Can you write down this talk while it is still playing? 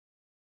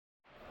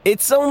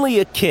It's only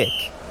a kick,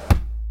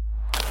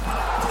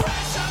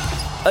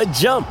 a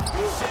jump,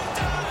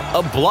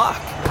 a block.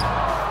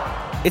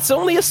 It's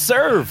only a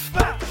serve.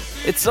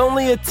 It's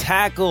only a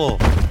tackle,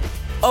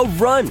 a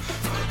run.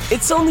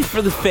 It's only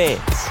for the fans.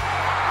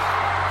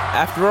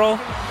 After all,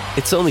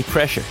 it's only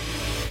pressure.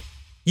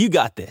 You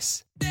got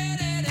this.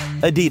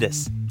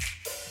 Adidas.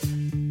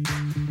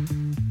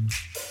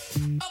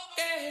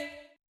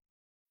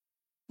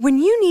 When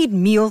you need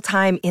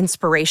mealtime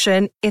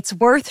inspiration, it's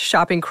worth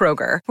shopping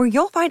Kroger, where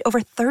you'll find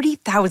over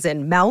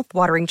 30,000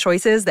 mouth-watering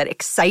choices that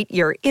excite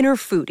your inner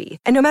foodie.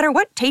 And no matter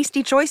what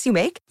tasty choice you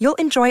make, you'll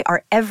enjoy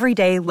our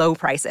everyday low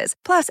prices,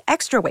 plus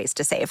extra ways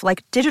to save,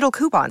 like digital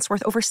coupons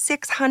worth over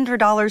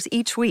 $600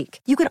 each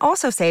week. You can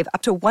also save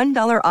up to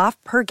 $1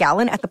 off per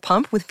gallon at the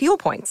pump with fuel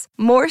points.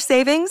 More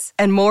savings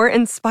and more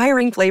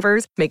inspiring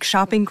flavors make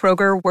shopping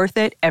Kroger worth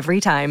it every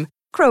time.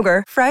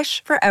 Kroger,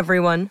 fresh for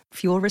everyone.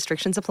 Fuel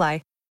restrictions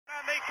apply.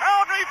 The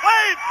Calgary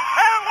Flames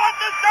have won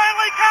the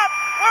Stanley Cup.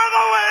 We're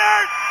the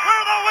winners.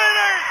 We're the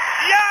winners.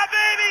 Yeah,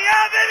 baby.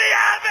 Yeah, baby.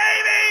 Yeah,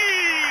 baby.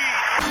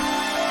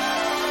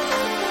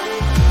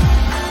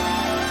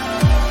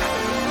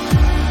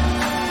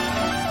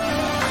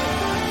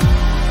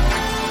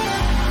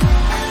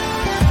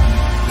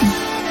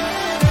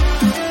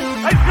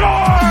 They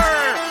score!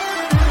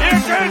 You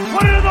can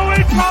put it in the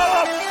win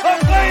column. The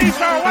Flames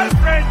are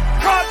Western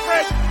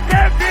Conference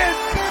champions.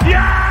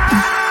 Yeah,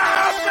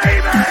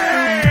 baby.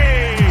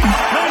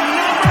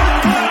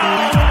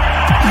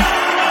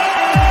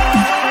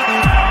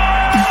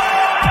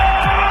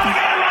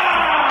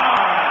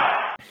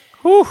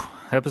 Whew.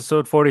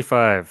 Episode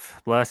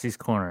 45, Blasty's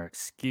Corner.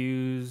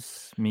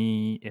 Excuse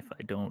me if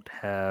I don't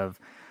have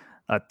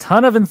a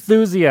ton of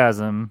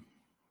enthusiasm,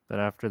 but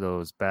after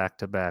those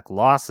back-to-back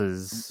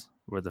losses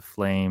where the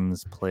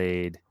Flames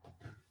played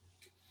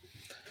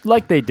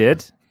like they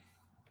did,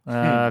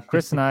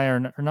 Chris and I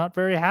are not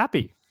very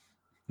happy,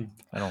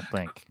 I don't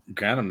think.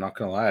 Grant, I'm not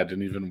going to lie. I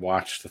didn't even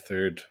watch the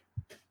third.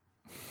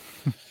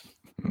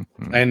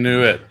 I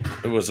knew it.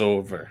 It was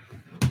over.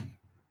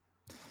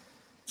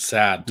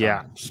 Sad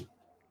times.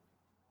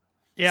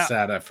 Yeah.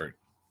 Sad effort.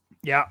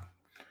 Yeah.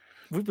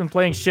 We've been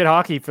playing shit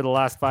hockey for the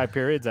last 5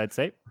 periods, I'd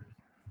say.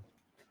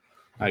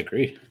 I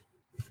agree.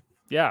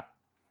 Yeah.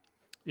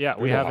 Yeah,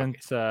 we haven't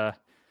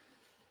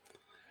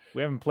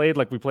played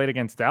like we played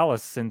against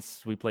Dallas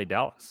since we played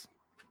Dallas,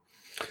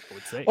 I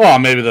would say. Well,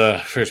 maybe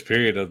the first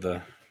period of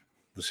the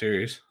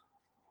series.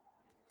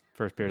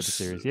 First period of the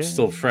series, yeah.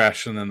 Still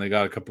fresh, and then they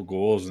got a couple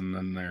goals, and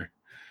then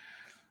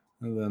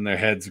their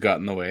heads got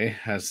in the way,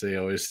 as they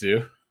always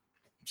do.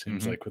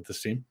 Seems like with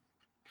this team.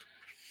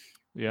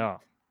 Yeah.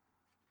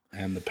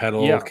 And the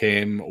pedal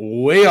came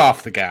way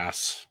off the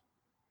gas.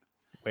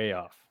 Way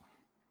off.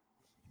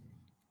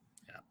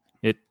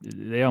 Yeah.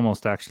 They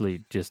almost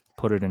actually just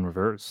put it in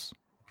reverse.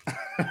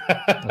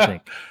 I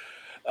think.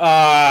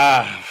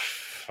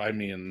 I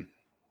mean,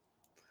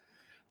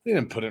 they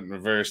didn't put it in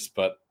reverse,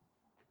 but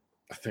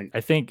I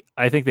think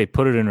they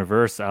put it in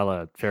reverse a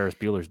la Ferris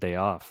Bueller's Day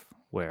Off,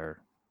 where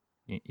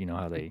you know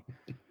how they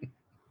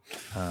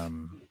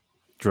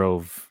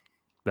drove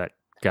that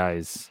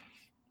guy's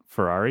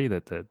Ferrari,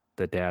 that the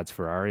dad's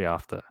Ferrari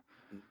off the.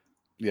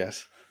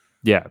 Yes.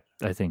 Yeah,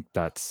 I think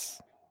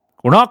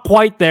we're not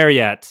quite there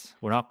yet.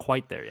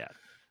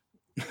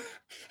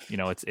 You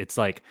know, it's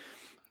like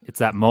it's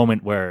that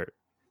moment where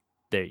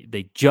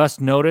they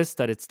just notice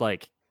that it's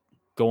like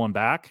going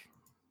back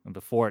and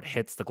before it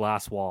hits the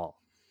glass wall.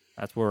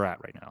 That's where we're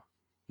at right now.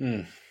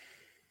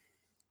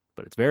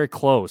 But it's very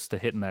close to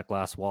hitting that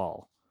glass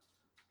wall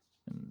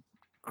and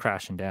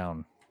crashing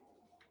down.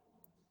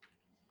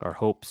 Our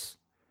hopes,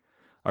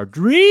 our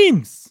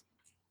dreams.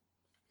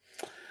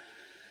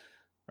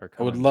 I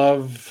would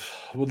love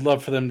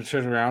for them to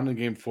turn around in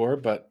Game 4,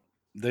 but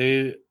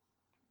they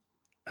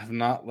have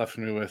not left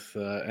me with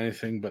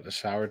anything but a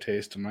sour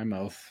taste in my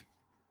mouth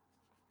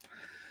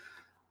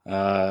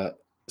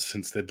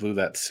since they blew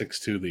that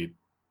 6-2 lead.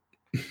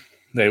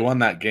 They won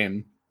that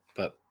game,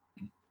 but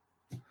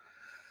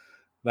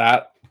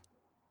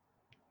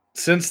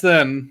since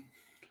then,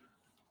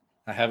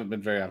 I haven't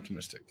been very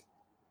optimistic.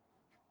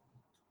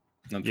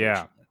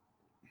 Yeah.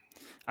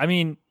 I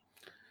mean,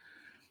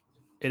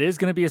 it is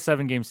going to be a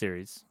 7-game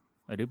series.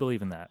 I do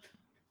believe in that.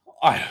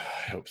 I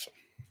hope so.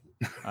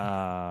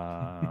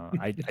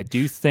 I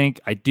do think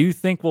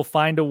we'll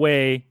find a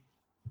way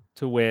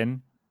to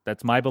win.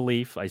 That's my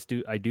belief. I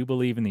do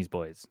believe in these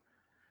boys.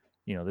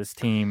 You know, this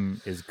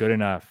team is good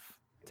enough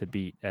to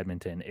beat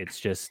Edmonton. It's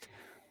just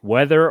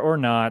whether or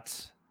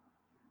not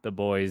the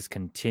boys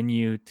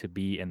continue to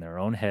be in their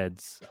own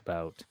heads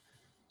about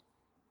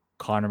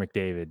Connor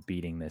McDavid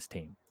beating this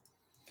team.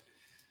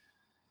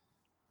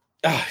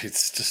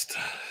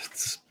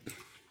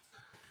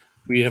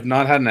 We have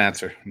not had an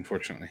answer,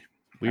 unfortunately.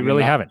 We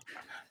really haven't.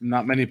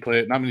 Not many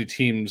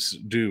teams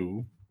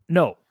do.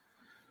 No.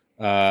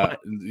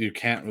 You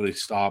can't really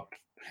stop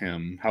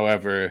him.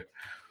 However,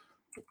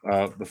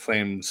 the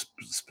Flames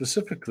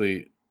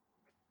specifically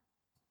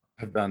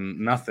have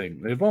done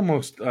nothing. They've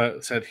almost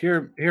said,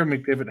 here,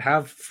 McDavid,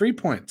 have free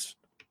points.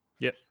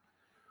 Yep.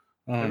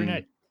 every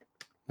night.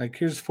 Like,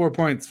 here's 4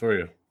 points for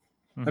you.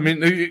 Mhm. I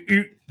mean,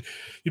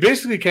 you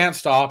basically can't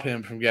stop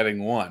him from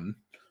getting one.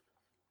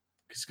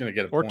 He's going to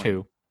get a Or point.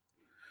 2.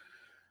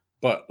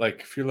 But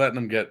like, if you're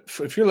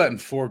letting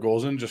 4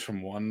 goals in just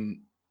from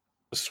one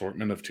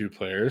assortment of 2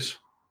 players,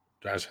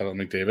 Draisaitl and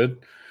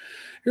McDavid,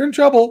 you're in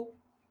trouble.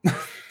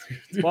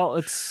 Well,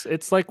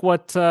 it's like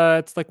what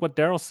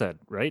Daryl said,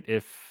 right?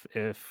 If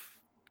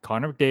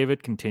Connor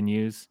McDavid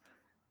continues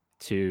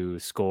to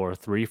score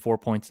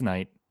 3-4 points a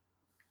night,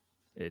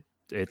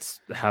 it's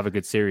have a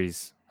good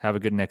series, have a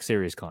good next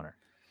series, Connor.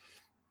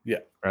 Yeah.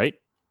 Right?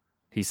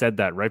 He said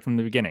that right from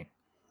the beginning.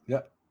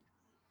 Yeah.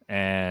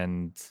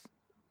 And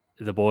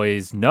the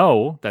boys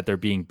know that they're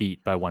being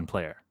beat by one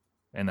player,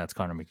 and that's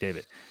Connor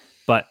McDavid.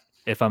 But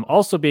if I'm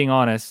also being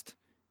honest,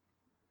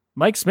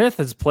 Mike Smith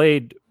has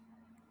played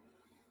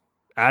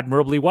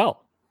admirably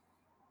well.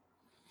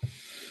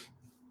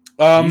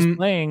 He's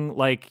playing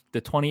like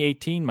the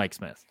 2018 Mike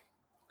Smith.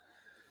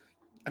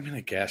 I mean,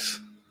 I guess.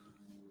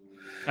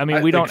 I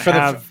mean, we don't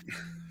have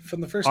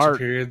from the first 2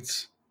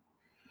 periods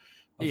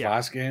of Yeah.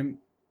 last game,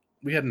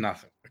 we had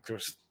nothing. Like, there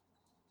was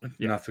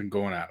nothing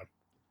going at him.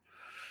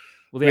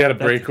 Well, we had a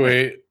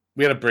breakaway.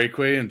 We had a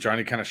breakaway, and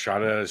Johnny kind of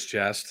shot it at his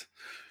chest,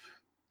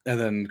 and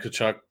then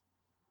Tkachuk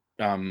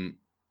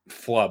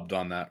flubbed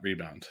on that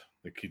rebound.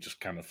 Like, he just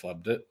kind of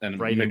flubbed it, and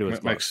right into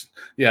his Mike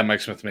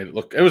Smith made it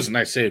look. It was a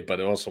nice save, but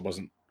it also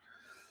wasn't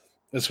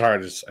as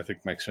hard as I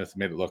think Mike Smith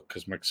made it look,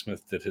 because Mike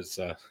Smith did his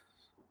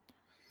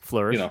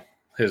flourish. You know,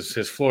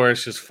 his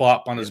flourish, his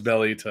flop on his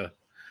belly to.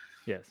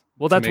 Yes.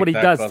 Well, that's what he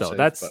does, though.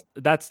 Save,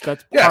 that's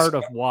part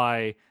of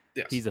why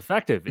he's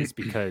effective, is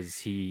because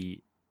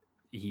he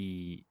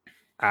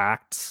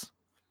acts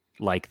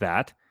like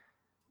that,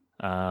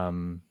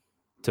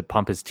 to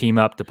pump his team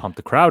up, to pump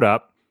the crowd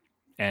up,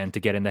 and to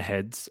get in the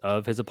heads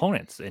of his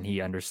opponents. And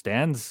he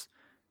understands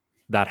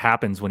that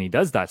happens when he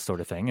does that sort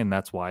of thing, and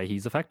that's why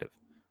he's effective.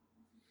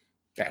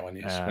 Yeah, when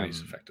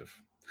he's effective.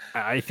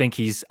 I think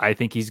he's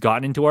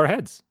gotten into our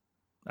heads.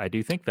 I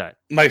do think that.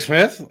 Mike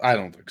Smith? I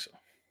don't think so.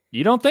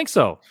 You don't think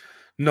so?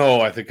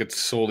 No, I think it's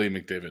solely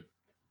McDavid.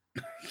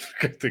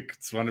 I think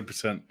it's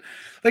 100%.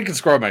 They can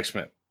score Mike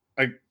Smith.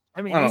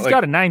 I mean, he's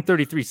got a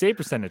 .933 save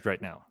percentage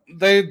right now.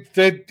 They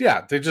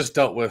just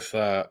dealt with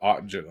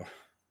Ottinger.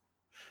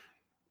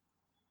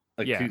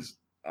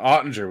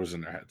 Ottinger was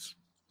in their heads.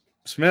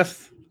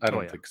 Smith, I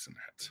don't think it's in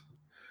their heads.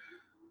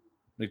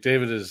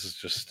 McDavid is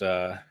just.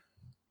 I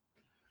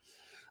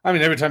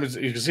mean, every time you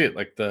can see it,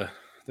 like they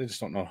just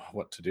don't know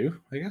what to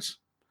do, I guess.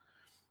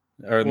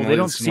 Or they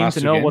don't seem to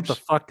know what the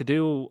fuck to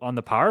do on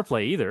the power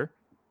play either.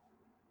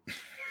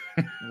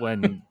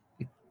 When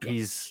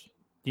he's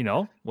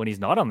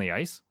not on the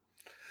ice.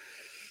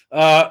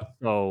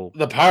 So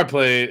the power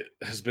play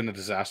has been a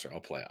disaster all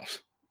playoffs.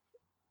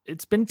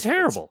 It's been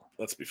terrible.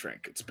 Let's be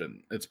frank. It's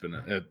been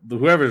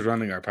whoever's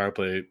running our power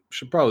play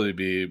should probably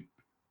be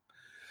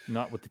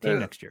not with the team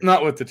next year.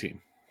 Not with the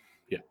team.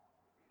 Yeah.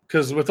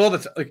 Because with all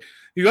the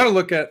you got to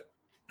look at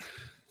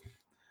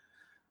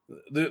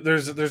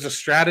there's a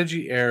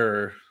strategy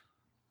error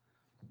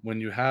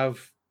when you have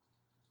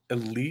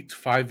elite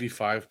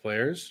 5v5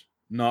 players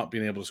not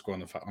being able to score on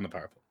the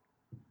power play.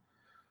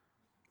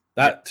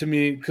 That to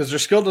me, because their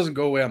skill doesn't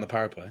go away on the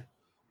power play.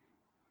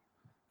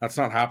 That's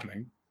not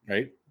happening,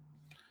 right?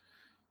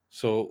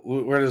 So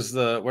where does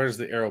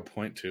the arrow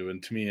point to?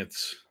 And to me,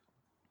 it's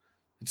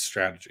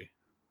strategy.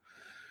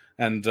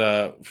 And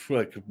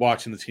like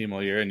watching the team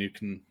all year, and you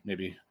can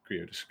maybe agree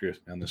or disagree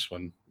with me on this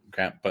one,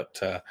 Grant,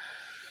 but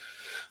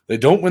they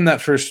don't win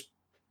that first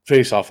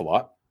face-off a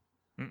lot,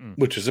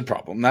 which is a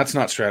problem. That's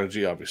not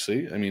strategy,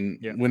 obviously. I mean,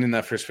 winning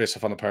that first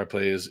face-off on the power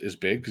play is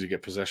big because you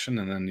get possession,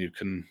 and then you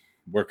can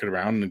work it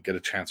around and get a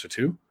chance or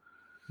two.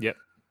 Yep.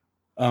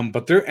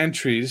 But their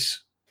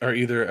entries are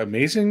either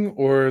amazing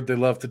or they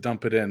love to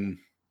dump it in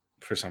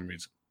for some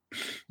reason.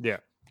 Yeah.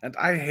 And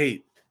I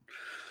hate,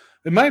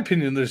 in my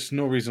opinion, there's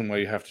no reason why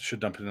you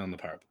should dump it in on the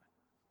power play.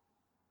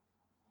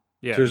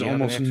 Yeah. There's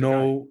almost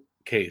no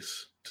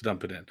case to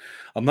dump it in.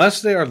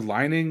 Unless they are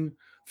lining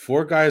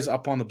 4 guys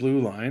up on the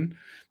blue line,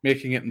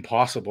 making it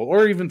impossible,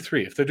 or even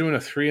 3. If they're doing a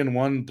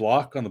 3-and-1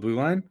 block on the blue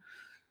line,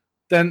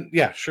 then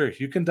yeah, sure,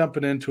 you can dump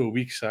it into a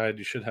weak side.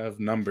 You should have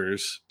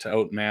numbers to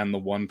outman the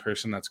one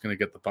person that's going to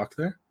get the puck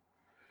there.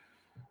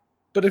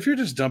 But if you're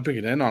just dumping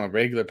it in on a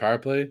regular power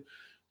play,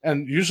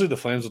 and usually the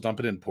Flames will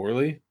dump it in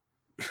poorly,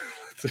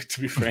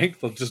 to be frank,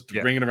 they'll just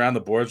bring it around the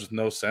boards with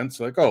no sense.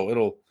 Like, oh,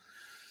 it'll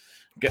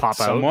get pop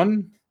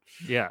someone.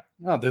 Out. Yeah.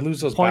 No, they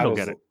lose those battles.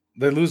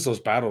 They lose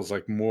those battles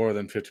like more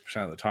than 50%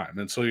 of the time.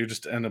 And so you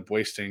just end up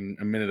wasting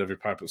a minute of your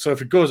power play. So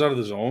if it goes out of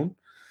the zone,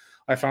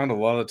 I found a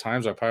lot of the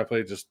times our power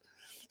play just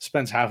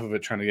spends half of it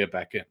trying to get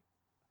back in.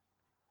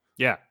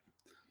 Yeah.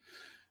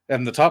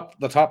 And the top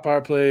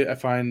power play, I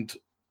find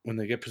when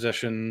they get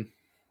possession,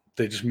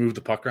 they just move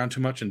the puck around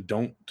too much and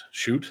don't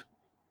shoot,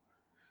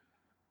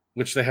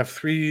 which they have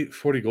 3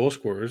 40-goal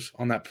scorers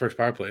on that first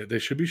power play. They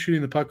should be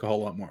shooting the puck a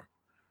whole lot more.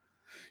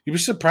 You'd be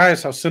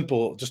surprised how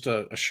simple just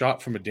a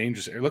shot from a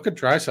dangerous area. Look at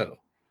Draisaitl.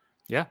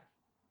 Yeah.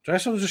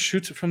 Draisaitl just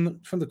shoots it from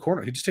the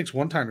corner. He just takes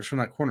one-timers from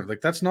that corner.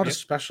 Like, that's not a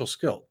special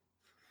skill.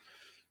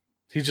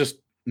 He just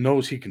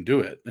knows he can do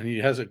it, and he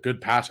has a good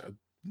passer.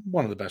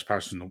 One of the best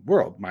passers in the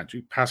world, mind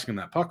you, passing him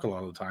that puck a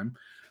lot of the time.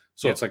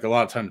 So it's like a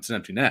lot of time it's an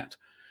empty net.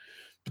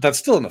 But that's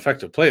still an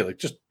effective play. Like,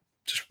 just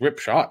rip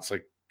shots.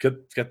 Like,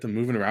 get them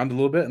moving around a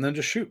little bit and then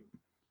just shoot.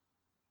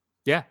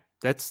 Yeah,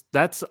 that's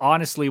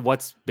honestly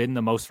what's been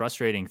the most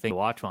frustrating thing to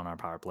watch on our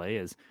power play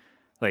is,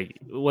 like,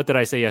 what did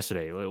I say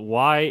yesterday?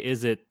 Why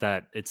is it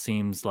that it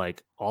seems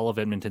like all of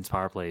Edmonton's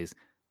power plays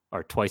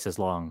are twice as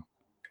long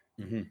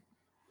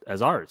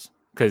as ours?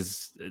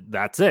 Because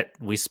that's it.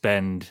 We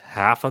spend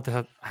half of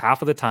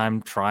the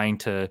time trying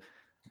to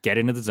get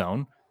into the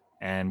zone,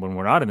 and when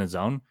we're not in the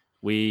zone,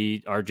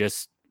 we are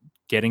just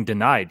getting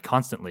denied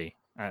constantly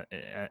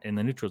in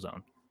the neutral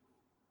zone.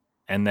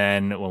 And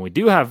then when we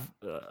do have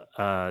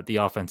the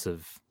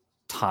offensive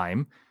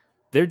time,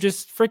 they're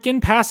just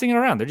freaking passing it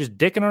around. They're just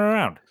dicking it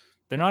around.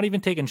 They're not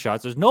even taking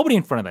shots. There's nobody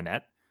in front of the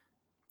net.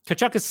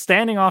 Tkachuk is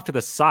standing off to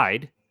the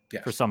side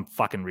for some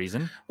fucking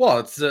reason. Well,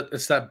 it's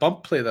that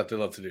bump play that they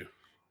love to do.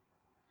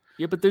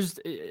 Yeah, but there's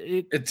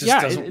it just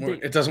doesn't work.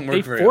 It doesn't work.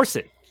 They very force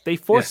often. it. They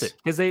force it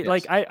because they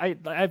like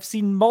I've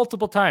seen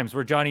multiple times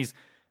where Johnny's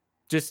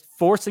just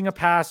forcing a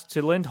pass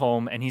to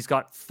Lindholm and he's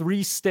got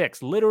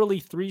literally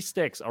three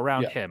sticks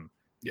around him.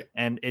 Yeah.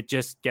 And it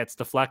just gets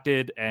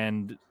deflected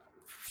and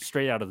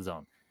straight out of the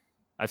zone.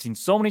 I've seen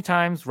so many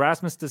times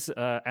Rasmus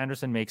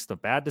Anderson makes the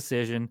bad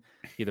decision,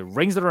 either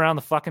rings it around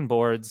the fucking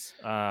boards,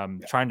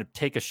 trying to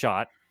take a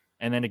shot,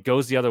 and then it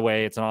goes the other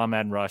way. It's an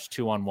on-man rush,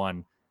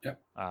 2-on-1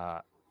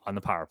 on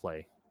the power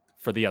play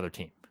for the other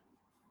team.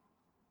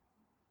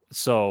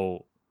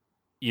 So,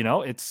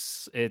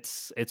 it's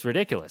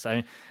ridiculous.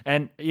 I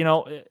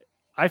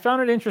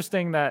found it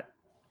interesting that,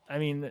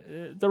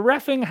 the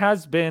reffing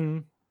has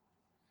been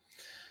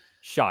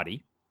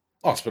shoddy.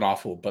 Oh, it's been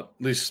awful, but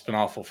at least it's been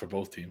awful for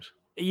both teams.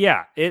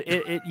 Yeah,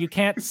 it you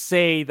can't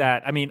say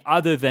that.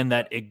 Other than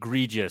that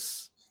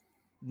egregious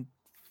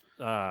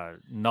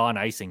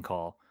non-icing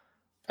call.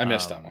 I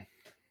missed that one.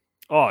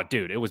 Oh,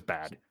 dude, it was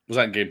bad. Was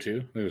that in game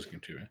 2? It was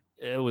game 2, right?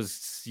 It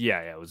was,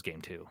 it was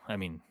game 2.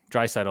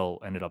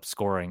 Draisaitl ended up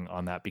scoring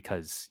on that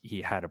because he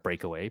had a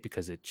breakaway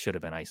because it should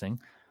have been icing.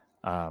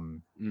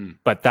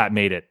 But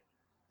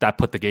that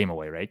put the game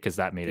away, right? Because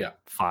that made it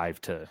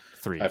 5-3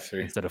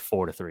 instead of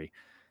 4-3.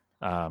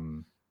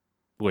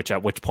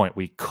 At which point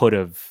we could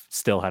have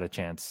still had a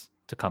chance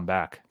to come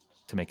back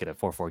to make it a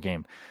 4-4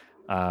 game.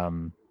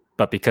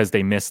 But because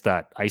they missed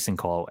that icing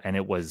call and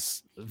it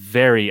was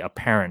very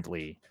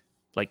apparently,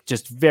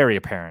 just very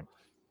apparent.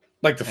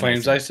 Like the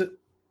Flames iced it?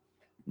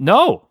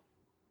 No,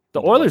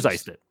 the Oilers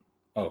iced it.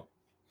 Oh.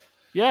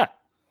 Yeah.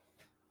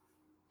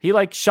 He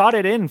shot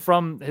it in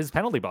from his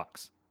penalty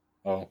box.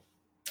 Oh.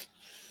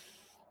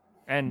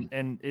 And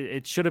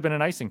it should have been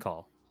an icing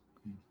call.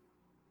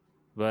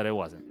 But it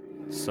wasn't.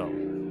 So,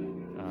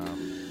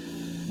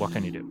 what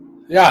can you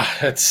do? Yeah,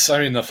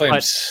 the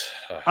Flames.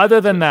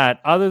 Other than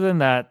that,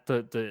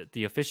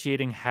 the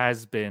officiating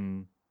has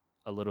been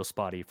a little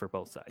spotty for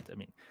both sides.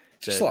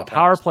 The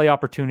power play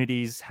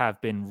opportunities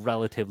have been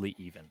relatively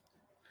even.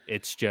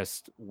 It's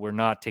just we're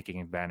not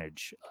taking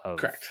advantage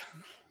of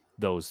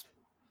those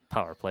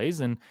power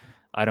plays, and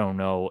I don't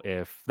know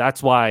if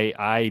that's why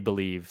I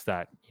believe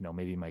that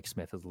maybe Mike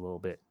Smith is a little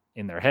bit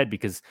in their head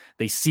because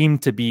they seem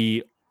to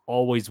be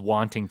always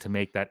wanting to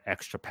make that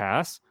extra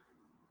pass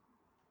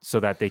so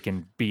that they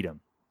can beat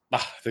him. I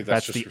think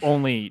that's the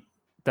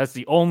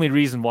only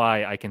reason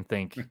why I can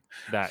think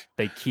that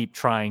they keep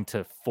trying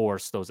to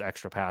force those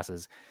extra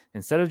passes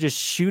instead of just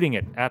shooting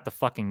it at the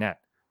fucking net.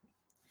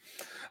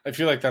 I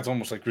feel like that's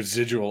almost like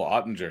residual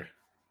Ottinger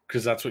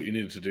because that's what you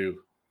needed to do.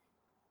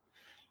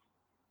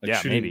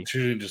 Maybe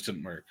shooting just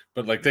didn't work,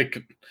 but they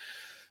could.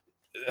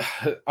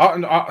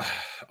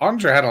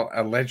 Ottinger had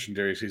a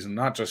legendary season,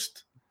 not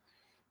just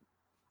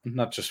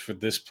for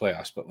this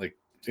playoffs, but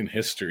in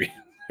history.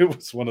 It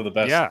was one of the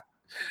best. Yeah.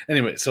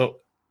 Anyway, so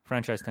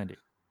franchise Tendy.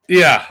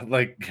 Yeah,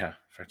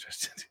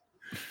 franchise Tendy.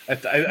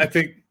 I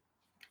think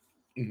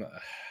it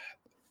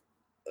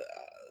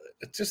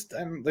just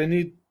they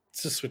need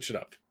to switch it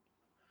up.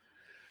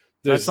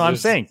 That's what I'm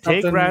saying.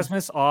 Take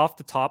Rasmus off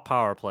the top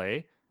power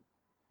play,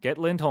 get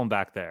Lindholm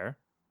back there,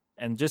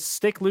 and just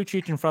stick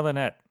Lucic in front of the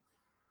net.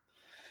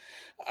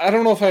 I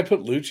don't know if I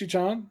put Lucic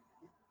on,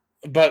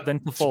 but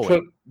then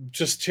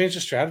just change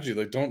the strategy.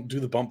 Don't do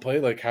the bump play.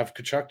 Have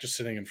Tkachuk just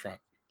sitting in front.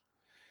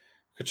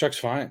 Tkachuk's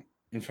fine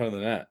in front of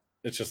the net.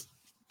 It's just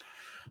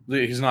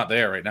he's not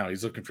there right now.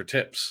 He's looking for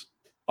tips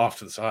off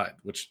to the side,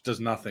 which does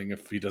nothing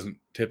if he doesn't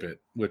tip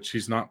it, which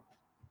he's not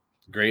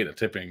great at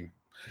tipping.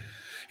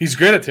 He's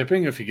great at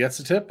tipping if he gets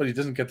the tip, but he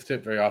doesn't get the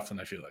tip very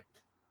often, I feel like.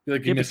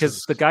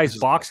 Because the guy's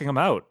boxing him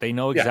out. They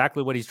know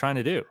exactly what he's trying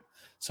to do.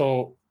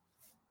 So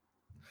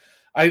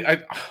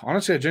I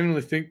honestly, I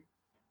genuinely think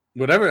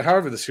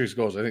however the series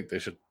goes, I think they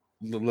should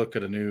look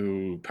at a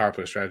new power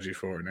play strategy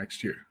for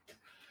next year.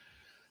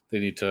 They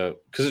need to,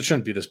 because it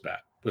shouldn't be this bad.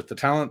 With the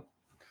talent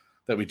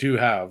that we do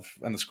have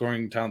and the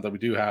scoring talent that we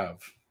do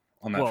have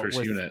on that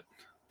first unit.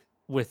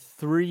 with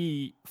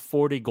 3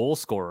 40 goal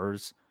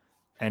scorers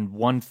and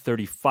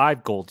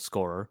 135 goal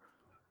scorer,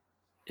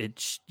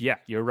 yeah,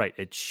 you're right.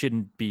 It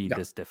shouldn't be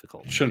this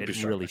difficult. Shouldn't be It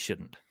struggling. really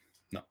shouldn't.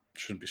 No,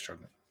 shouldn't be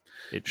struggling.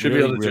 It Should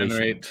really, be able to really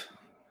generate shouldn't.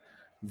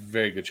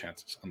 very good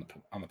chances on the power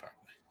play.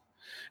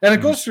 And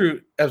it goes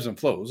through ebbs and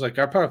flows. Like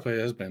our power play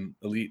has been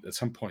elite at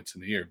some points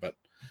in the year, but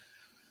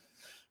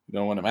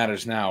when it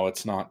matters now,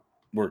 it's not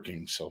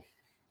working. So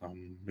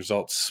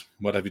results,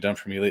 what have you done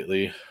for me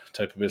lately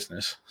type of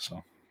business.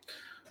 So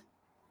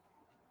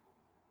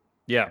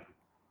yeah,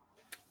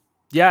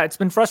 it's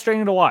been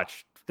frustrating to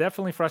watch.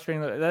 Definitely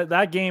frustrating.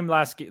 That game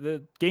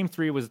the game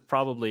 3 was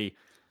probably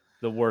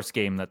the worst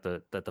game that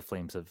the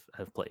Flames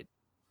have played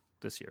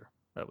this year.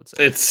 I would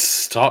say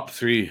it's top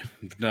 3,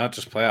 not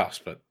just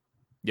playoffs, but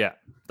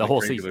the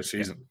whole regular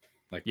season.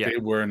 They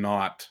were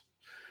not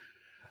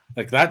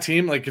like that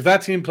team. Like if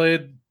that team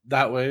played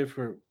that way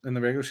in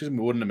the regular season,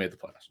 we wouldn't have made the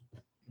playoffs.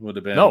 Would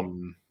have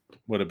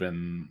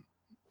been.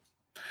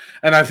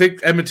 And I think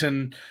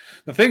Edmonton.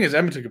 The thing is,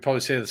 Edmonton could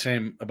probably say the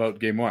same about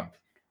Game 1.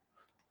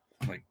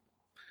 Like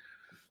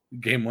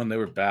Game 1, they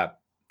were bad,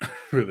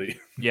 really.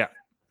 Yeah,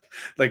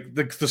 like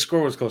the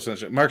score was close.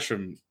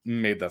 Markstrom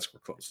made that score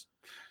close.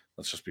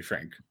 Let's just be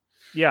frank.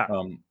 Yeah,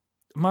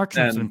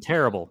 Markstrom's been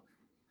terrible.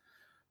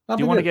 Do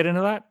you want to get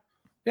into that?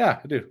 Yeah,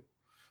 I do.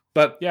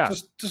 But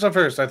just on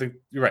first, I think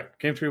you're right.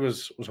 Game 3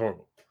 was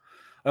horrible.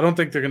 I don't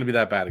think they're going to be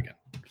that bad again.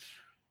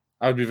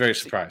 I would be very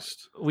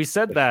surprised. We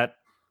said that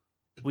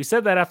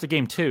after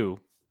Game 2.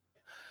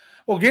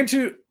 Well, Game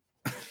 2...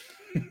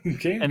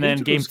 and then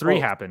Game 3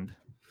 happened.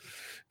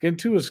 Game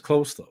 2 was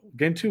close, though.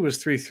 Game 2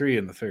 was 3-3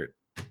 in the third.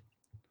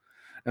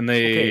 And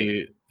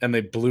they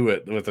blew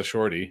it with a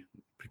shorty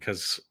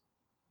because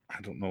I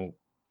don't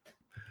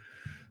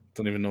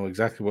even know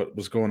exactly what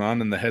was going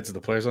on in the heads of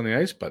the players on the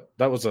ice, but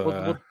that was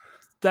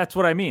that's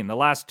what I mean. The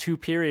last 2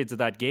 periods of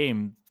that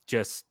game,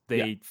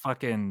 they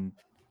fucking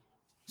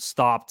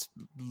stopped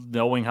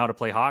knowing how to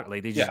play hockey.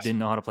 Like they just didn't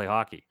know how to play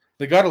hockey.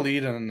 They got a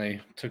lead and then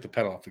they took the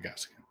pedal off the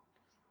gas again.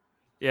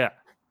 Yeah.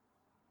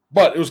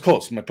 But it was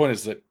close. My point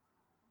is that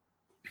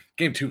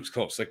Game 2 was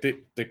close. Like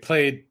they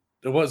played,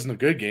 it wasn't a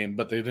good game,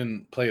 but they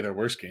didn't play their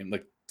worst game.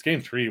 Like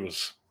Game 3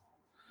 was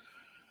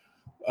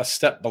a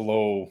step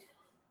below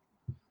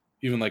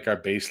even like our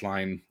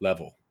baseline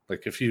level.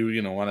 Like if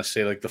you want to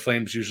say like the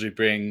Flames usually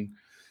bring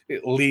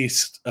at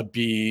least a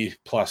B+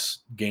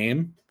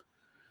 game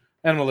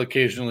and will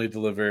occasionally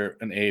deliver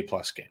an A+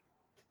 game.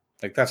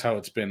 Like that's how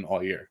it's been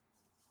all year.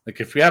 Like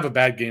if we have a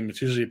bad game,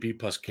 it's usually a B+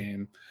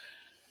 game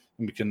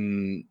and we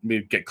can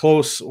maybe get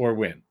close or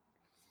win.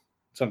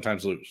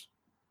 Sometimes lose.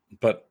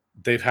 But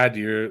they've had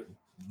a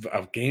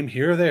game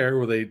here or there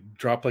where they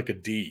drop like a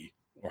D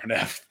or an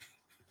F.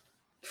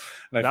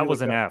 That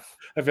was an F.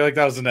 I feel like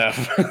that was an F.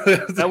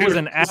 That was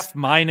an F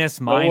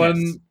minus.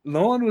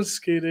 No one was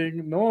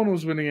skating. No one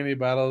was winning any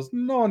battles.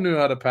 No one knew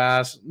how to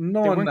pass.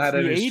 No one had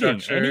any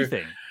structure.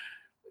 Anything.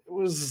 It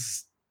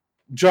was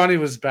Johnny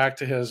was back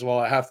to his, well,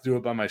 I have to do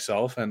it by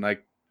myself, and I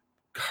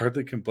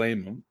hardly can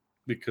blame him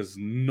because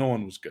no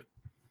one was good.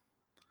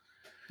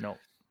 No.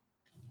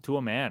 To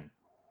a man.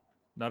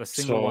 Not a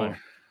single one.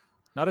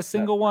 Not a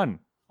single one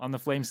on the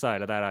Flame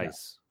side of that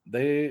ice.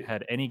 They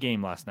had any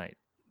game last night.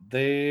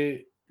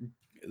 They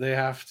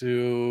have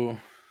to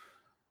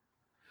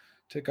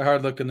take a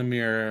hard look in the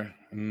mirror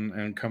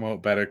and come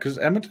out better because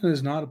Edmonton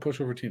is not a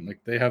pushover team. Like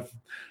they have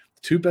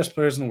the 2 best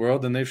players in the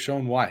world, and they've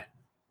shown why.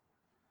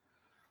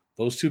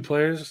 Those 2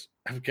 players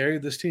have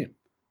carried this team.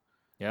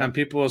 Yeah. And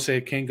people will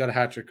say Kane got a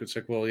hat trick. It's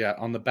like, well, yeah,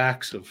 on the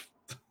backs of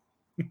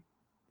the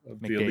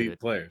elite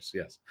players.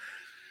 Yes.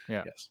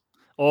 Yeah. Yes.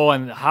 Oh,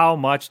 and how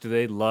much do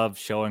they love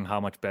showing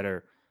how much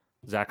better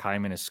Zach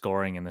Hyman is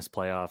scoring in this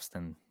playoffs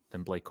than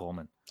Blake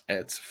Coleman?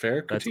 It's a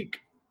fair critique.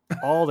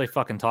 That's all they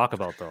fucking talk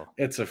about, though.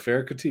 It's a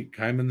fair critique.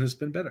 Hyman has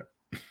been better.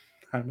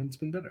 Hyman's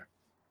been better.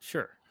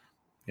 Sure.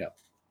 Yeah.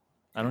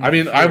 I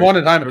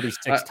wanted Hyman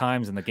 36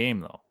 times in the game,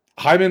 though.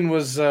 Hyman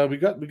was we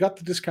got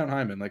the discount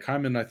Hyman. Like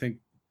Hyman, I think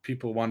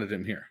people wanted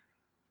him here.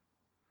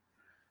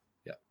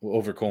 Yeah,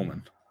 over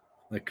Coleman.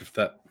 Like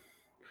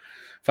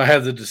if I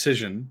had the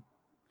decision,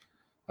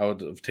 I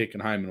would have taken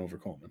Hyman over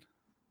Coleman.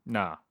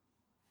 Nah.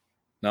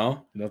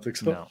 No? You don't think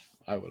so? No.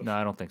 I would have. No,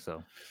 I don't think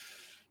so.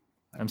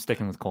 I'm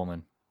sticking with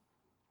Coleman.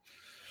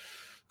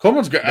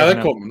 Coleman's good. I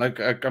like Coleman.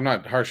 Like I'm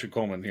not harsh at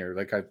Coleman here.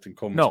 Like I think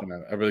Coleman's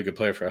been a really good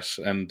player for us.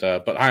 And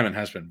but Hyman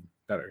has been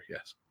better,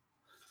 yes.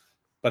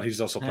 But he's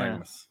also playing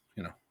with,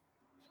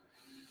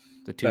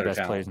 the 2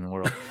 best players in the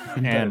world.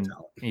 And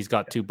he's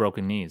got 2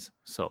 broken knees.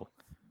 So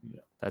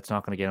that's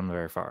not going to get him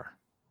very far.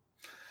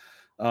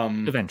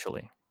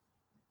 Eventually.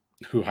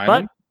 Who,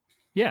 Hyman? But,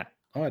 yeah.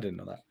 Oh, I didn't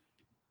know that.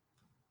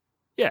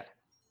 Yeah.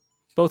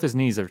 Both his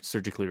knees are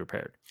surgically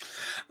repaired.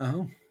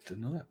 Oh,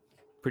 didn't know that.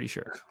 Pretty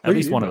sure. At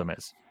least one of them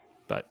is.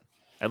 But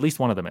at least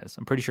one of them is.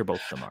 I'm pretty sure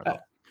both of them are,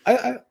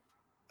 though.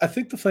 I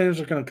think the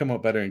Flames are going to come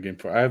out better in Game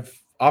 4. I have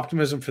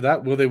optimism for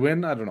that. Will they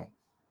win? I don't know.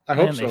 I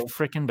hope so. They're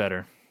freaking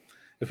better.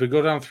 If we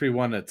go down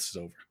 3-1, it's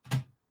over.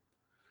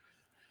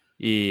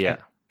 Yeah.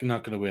 I'm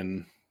not going to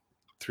win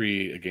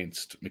 3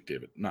 against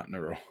McDavid. Not in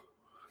a row.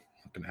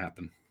 Not going to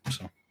happen.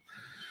 So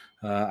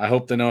I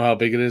hope they know how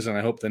big it is, and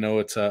I hope they know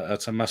it's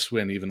a must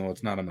win, even though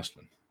it's not a must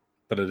win,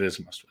 but it is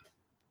a must win.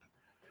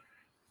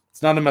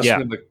 It's not a must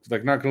win.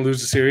 They're not going to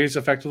lose the series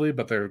effectively,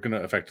 but they're going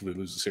to effectively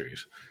lose the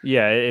series.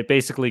 Yeah, it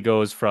basically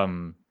goes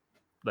from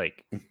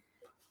like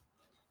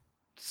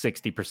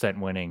 60%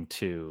 winning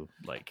to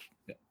like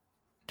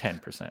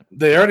 10%.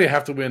 They already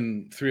have to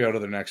win 3 out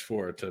of their next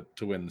 4 to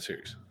win the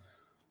series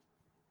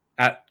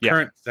at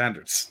current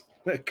standards,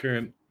 at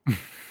current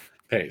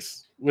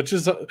pace. Which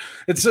is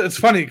it's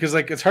funny because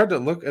like it's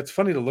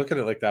funny to look at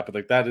it like that, but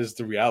like that is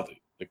the reality.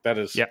 Like that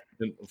is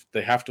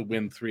they have to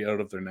win 3 out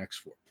of their next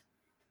 4.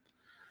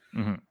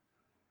 Mm-hmm.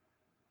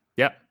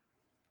 Yep.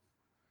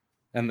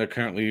 And they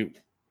currently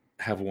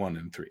have 1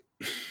 in 3.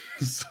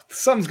 So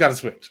something's got to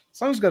switch.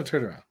 Something's got to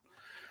turn around.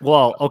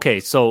 Well, okay.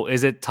 So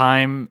is it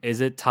time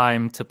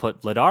to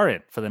put Vladar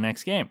in for the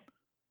next game?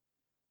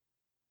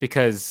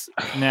 Because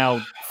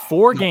now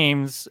 4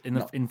 games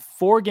in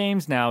 4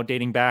 games now,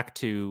 dating back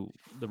to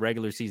the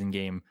regular season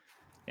game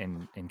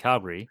in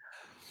Calgary,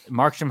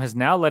 Markstrom has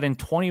now let in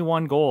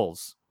 21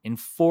 goals in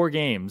 4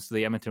 games to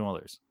the Edmonton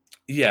Oilers.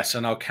 Yes,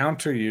 and I'll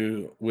counter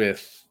you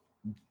with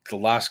the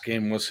last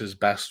game was his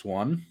best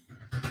one.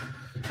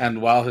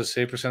 And while his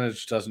save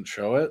percentage doesn't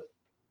show it,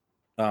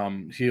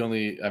 he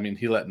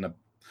let in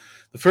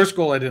the first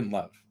goal I didn't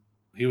love.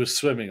 He was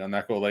swimming on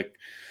that goal. Like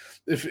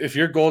if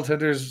your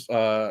goaltender's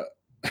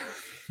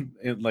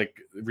like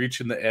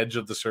reaching the edge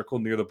of the circle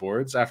near the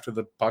boards after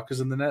the puck is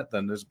in the net,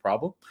 then there's a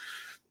problem,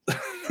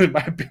 in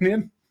my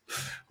opinion,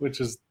 which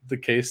is the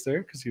case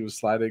there because he was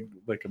sliding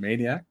like a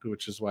maniac,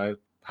 which is why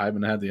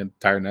Hyman had the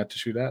entire net to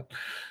shoot at.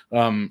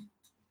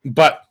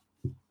 But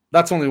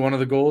that's only one of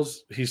the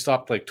goals. He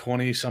stopped like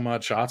 20 some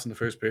odd shots in the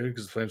first period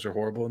because the Flames are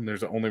horrible, and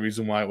there's the only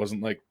reason why it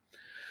wasn't like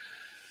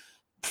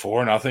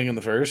 4-0 in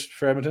the first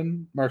for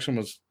Edmonton. Markstrom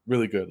was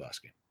really good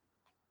last game.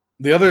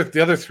 The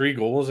other 3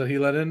 goals that he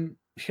let in,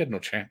 he had no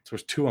chance. There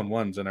was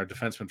 2-on-1s, and our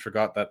defenseman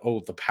forgot that,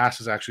 the pass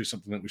is actually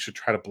something that we should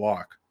try to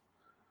block.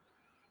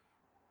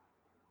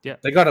 Yeah.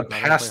 They got to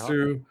pass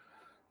through.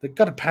 They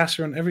got to pass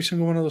through on every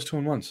single one of those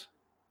 2-on-1s.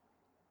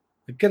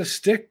 Like, get a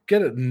stick,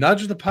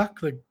 nudge the puck.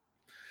 Like,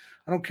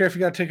 I don't care if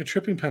you got to take a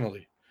tripping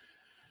penalty.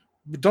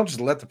 But don't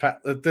just let the pass.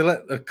 They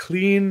let a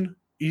clean,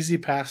 easy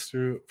pass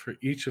through for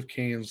each of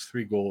Kane's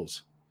 3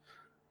 goals.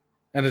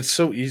 And it's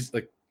so easy.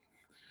 Like,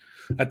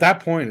 at that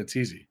point, it's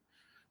easy.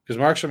 Because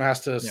Markstrom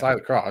has to slide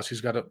across.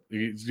 He's got to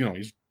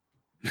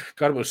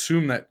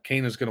assume that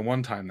Kane is going to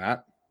one-time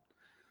that.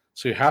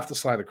 So you have to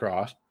slide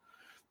across.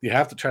 You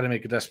have to try to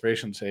make a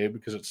desperation save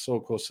because it's so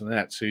close to the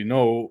net. So you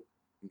know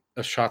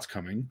a shot's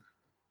coming.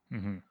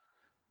 Mm-hmm.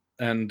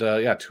 And 2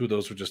 of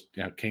those were just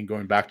Kane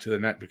going back to the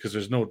net because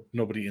there's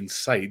nobody in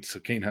sight. So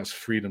Kane has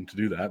freedom to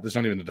do that. There's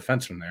not even a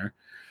defenseman there.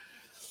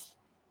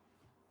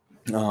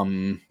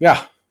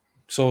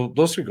 So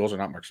those 3 goals are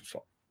not Markstrom's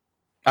fault.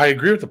 I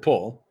agree with the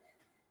pull.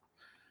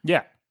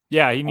 Yeah,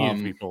 he needed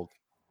to be pulled.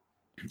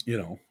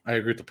 I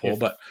agree with the pull,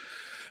 but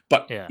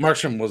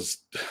Markstrom was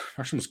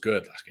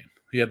good last game.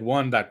 He had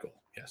 1 bad goal,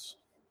 yes,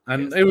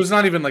 and it was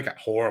not even like a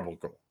horrible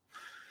goal.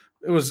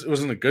 It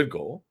wasn't a good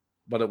goal,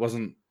 but it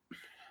wasn't.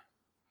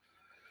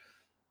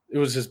 It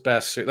was his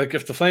best. Like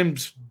if the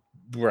Flames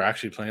were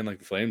actually playing like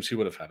the Flames, he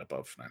would have had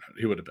above 900.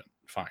 He would have been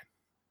fine.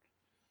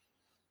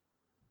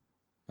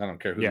 I don't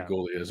care who the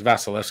goalie is.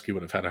 Vasilevsky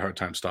would have had a hard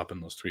time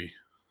stopping those 3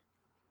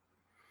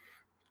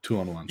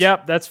 2-on-1s.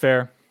 Yep, that's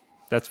fair.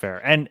 That's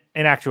fair. And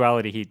in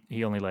actuality,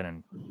 he only let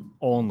in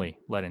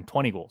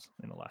 20 goals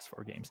in the last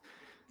 4 games.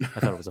 I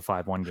thought it was a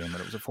 5-1 game,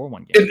 but it was a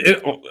 4-1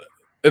 game.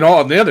 In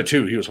all the other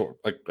 2, he was horrible.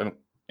 Like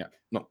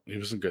he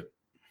wasn't good.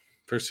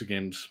 First 2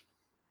 games,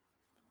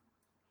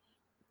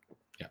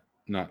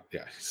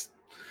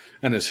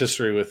 and his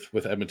history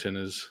with Edmonton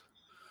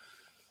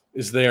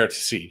is there to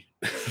see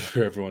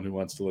for everyone who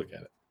wants to look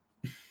at it.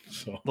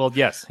 So well,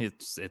 yes,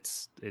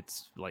 it's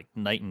like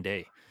night and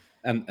day.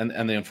 And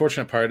the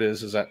unfortunate part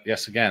is that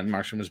yes, again,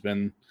 Markstrom has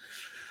been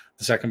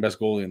the second best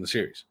goalie in the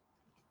series.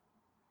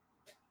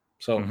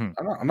 So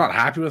I'm not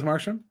happy with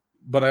Markstrom,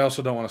 but I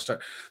also don't want to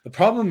start. The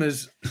problem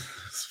is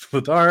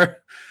Vladar.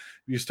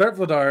 If you start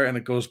Vladar and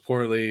it goes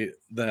poorly,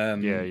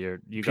 then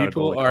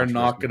people are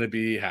not going to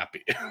be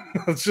happy.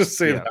 Let's just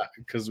say that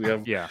because we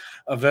have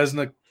a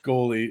Vezina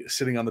goalie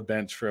sitting on the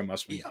bench for a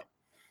must-win game.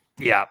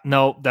 Yeah,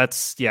 no,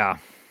 that's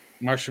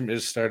Markstrom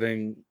is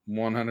starting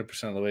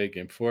 100% of the way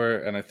game 4,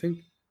 and I think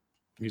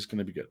he's going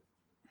to be good.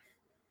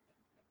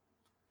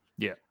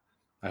 Yeah,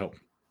 I hope.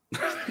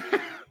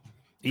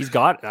 He's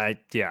got.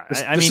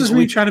 This is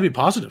me trying to be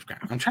positive, guy.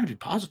 I'm trying to be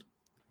positive.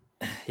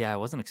 Yeah, I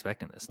wasn't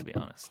expecting this, to be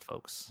honest,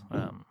 folks.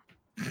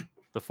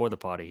 Before the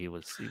potty, he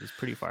was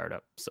pretty fired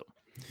up. So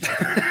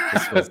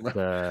this was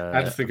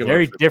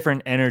very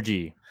different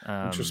energy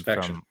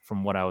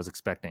from what I was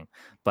expecting.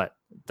 But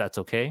that's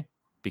okay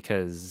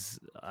because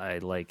I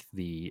like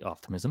the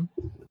optimism.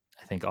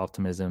 I think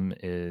optimism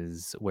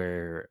is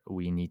where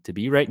we need to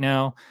be right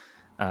now.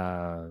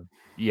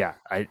 Yeah,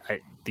 I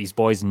these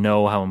boys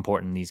know how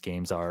important these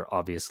games are.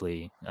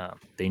 Obviously,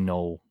 they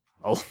know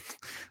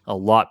a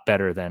lot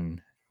better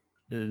than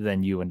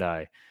you and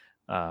I.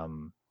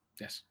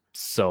 Yes.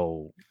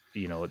 So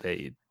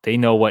they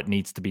know what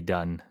needs to be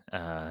done.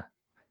 I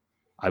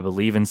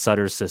believe in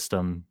Sutter's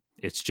system.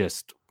 It's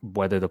just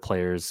whether the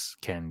players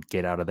can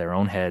get out of their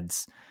own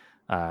heads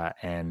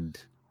and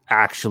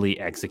actually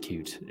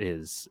execute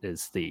is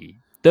the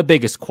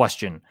biggest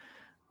question,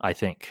 I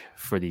think,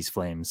 for these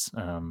Flames.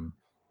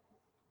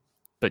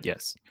 But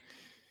yes,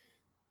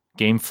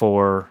 Game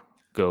 4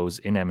 goes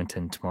in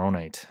Edmonton tomorrow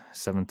night,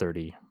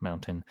 7:30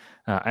 Mountain.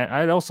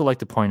 I'd also like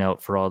to point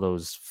out for all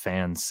those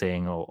fans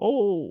saying,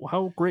 "Oh,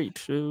 how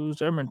great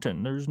is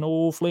Edmonton? There's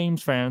no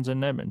Flames fans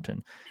in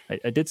Edmonton."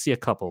 I did see a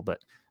couple,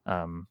 but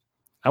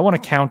I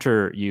want to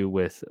counter you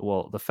with,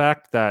 well, the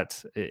fact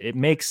that it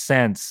makes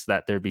sense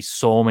that there'd be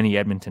so many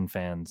Edmonton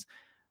fans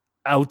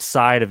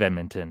outside of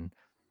Edmonton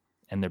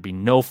and there'd be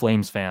no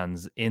Flames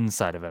fans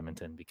inside of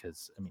Edmonton,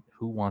 because I mean,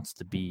 who wants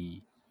to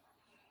be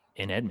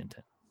in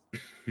Edmonton?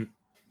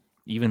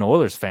 Even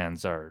Oilers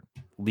fans are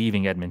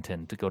leaving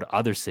Edmonton to go to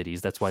other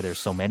cities. That's why there's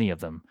so many of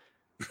them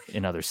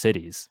in other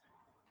cities.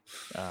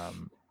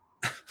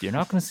 You're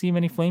not going to see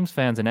many Flames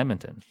fans in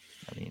Edmonton.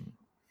 I mean,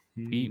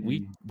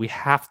 we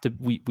have to.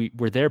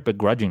 We're there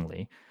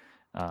begrudgingly.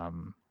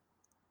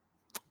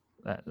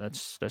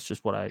 That's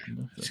just what I have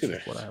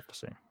to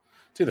say.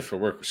 It's either for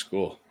work or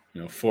school.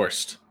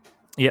 Forced.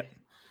 Yeah,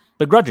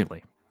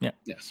 begrudgingly. Yeah.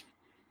 Yes.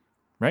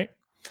 Right.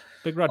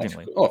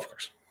 Begrudgingly. Oh, of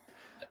course.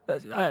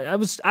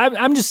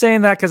 I'm just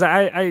saying that because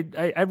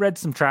I read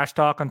some trash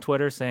talk on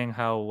Twitter saying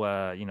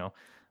how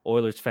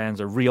Oilers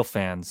fans are real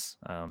fans.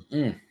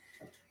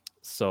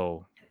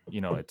 So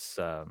it's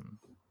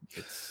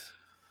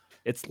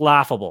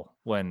laughable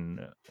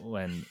when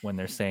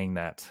they're saying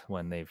that,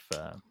 when they've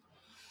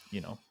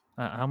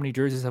how many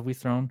jerseys have we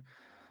thrown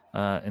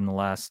in the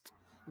last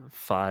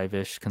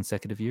 5-ish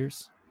consecutive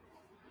years?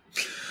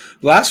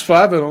 Last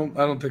 5, I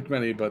don't think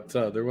many, but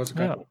there was a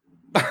couple.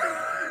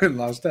 In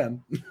the last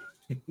 10.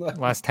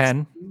 Last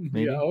 10,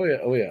 maybe. Yeah,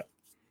 oh yeah.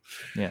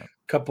 Yeah.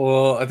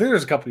 Couple. I think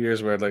there's a couple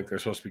years where they're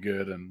supposed to be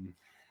good and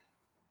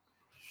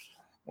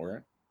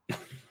weren't.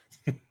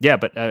 Yeah,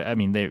 but I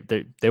mean,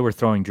 they were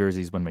throwing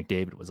jerseys when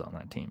McDavid was on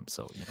that team,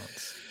 so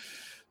it's.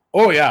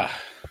 Oh yeah.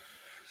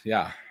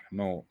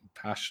 No,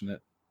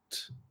 passionate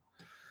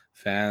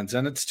fans,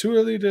 and it's too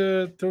early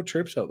to throw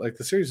trips out. Like,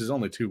 the series is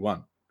only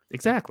 2-1.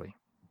 Exactly.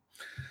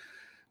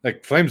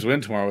 Like, Flames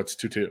win tomorrow, it's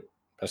 2-2.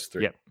 Best of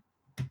 3. Yep.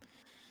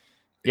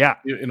 Yeah.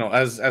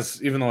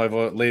 As even though I've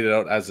laid it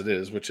out as it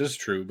is, which is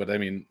true, but I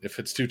mean, if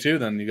it's 2-2,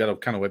 then you got to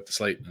kind of wipe the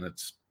slate, and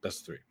it's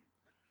best of 3.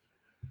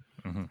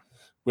 Mm-hmm.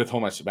 With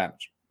home ice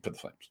advantage for the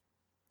Flames.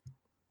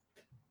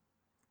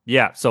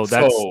 Yeah, so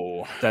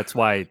that's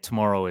why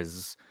tomorrow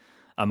is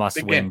a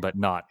must-win, but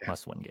not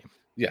must-win game.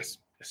 Yes.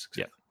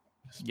 Exactly.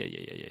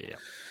 Yeah.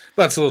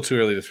 But it's a little too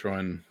early to throw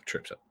in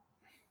trips up.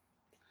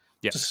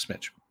 Yeah. Just a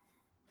smidge.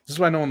 This is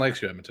why no one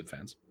likes you, Edmonton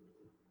fans.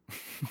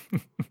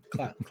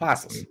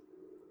 Classless.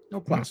 No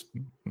class.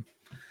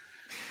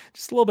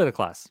 Just a little bit of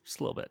class.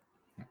 Just a little bit.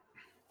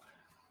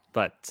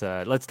 But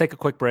let's take a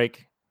quick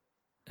break.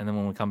 And then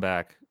when we come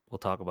back, we'll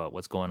talk about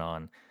what's going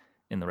on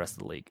in the rest of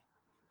the league.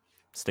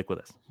 Stick with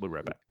us. We'll be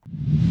right back.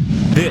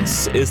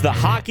 This is the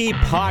Hockey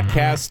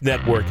Podcast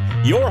Network,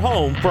 your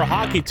home for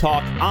hockey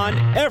talk on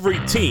every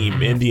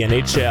team in the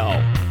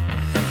NHL.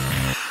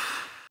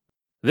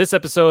 This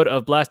episode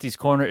of Blasty's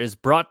Corner is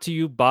brought to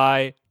you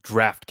by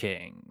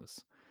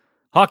DraftKings.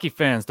 Hockey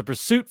fans, the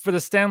pursuit for the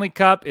Stanley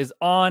Cup is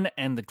on,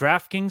 and the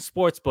DraftKings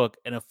Sportsbook,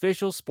 an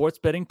official sports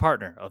betting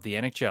partner of the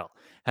NHL,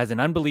 has an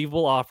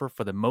unbelievable offer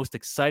for the most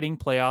exciting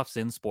playoffs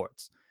in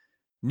sports.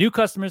 New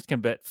customers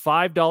can bet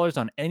 $5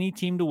 on any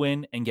team to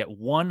win and get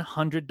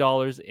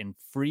 $100 in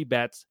free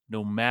bets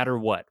no matter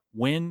what,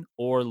 win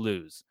or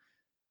lose.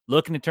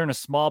 Looking to turn a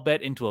small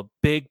bet into a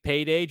big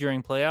payday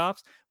during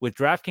playoffs? With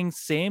DraftKings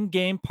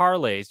same-game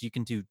parlays, you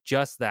can do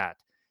just that.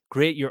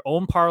 Create your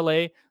own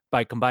parlay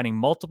by combining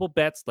multiple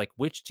bets like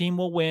which team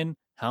will win,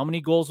 how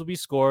many goals will be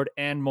scored,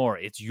 and more.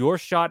 It's your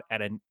shot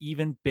at an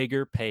even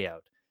bigger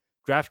payout.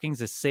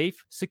 DraftKings is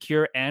safe,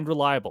 secure, and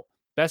reliable.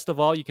 Best of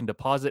all, you can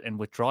deposit and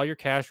withdraw your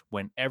cash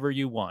whenever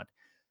you want.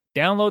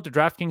 Download the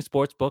DraftKings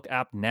Sportsbook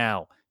app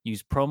now.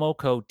 Use promo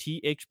code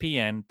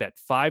THPN, bet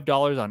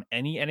 $5 on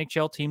any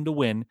NHL team to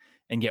win,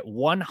 and get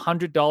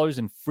 $100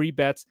 in free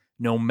bets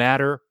no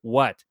matter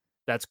what.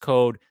 That's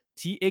code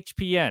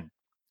THPN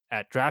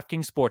at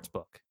DraftKings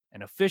Sportsbook,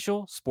 an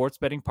official sports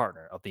betting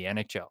partner of the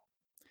NHL.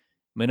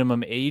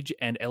 Minimum age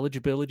and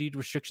eligibility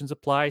restrictions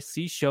apply.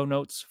 See show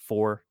notes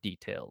for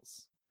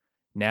details.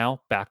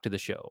 Now, back to the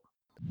show.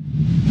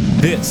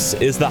 This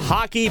is the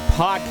Hockey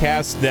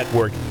Podcast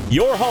Network,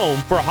 your home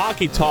for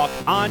hockey talk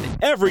on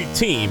every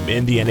team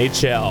in the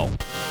NHL.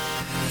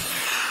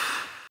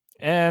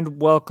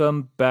 And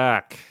welcome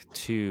back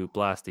to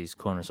Blasty's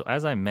Corner. So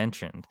as I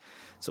mentioned,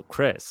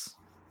 Chris,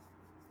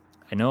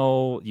 I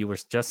know you were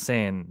just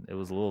saying it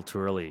was a little too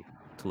early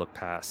to look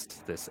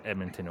past this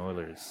Edmonton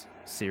Oilers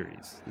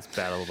series, this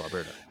Battle of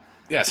Alberta.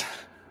 Yes.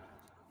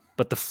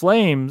 But the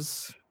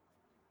Flames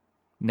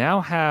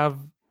now have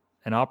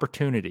an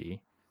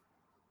opportunity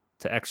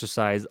to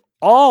exercise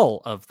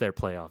all of their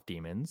playoff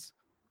demons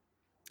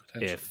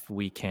if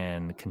we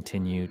can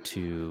continue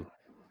to,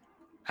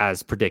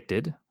 as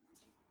predicted,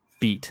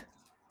 beat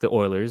the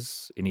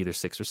Oilers in either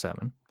 6 or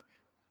 7.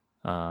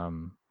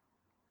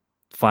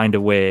 Find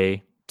a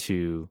way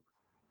to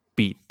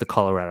beat the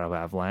Colorado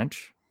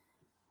Avalanche,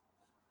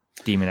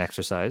 demon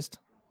exercised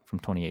from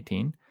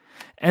 2018.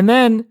 And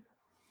then,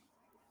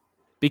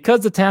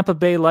 because the Tampa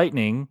Bay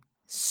Lightning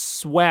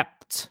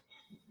swept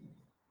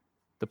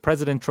the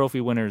President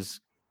Trophy winners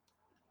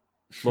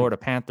Florida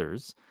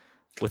Panthers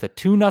with a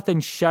 2-0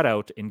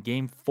 shutout in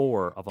Game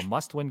 4 of a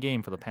must-win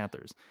game for the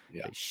Panthers.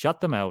 Yeah. They shut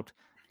them out.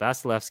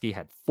 Vasilevsky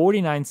had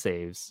 49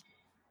 saves.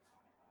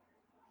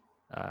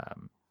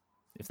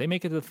 If they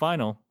make it to the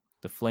final,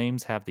 the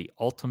Flames have the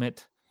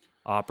ultimate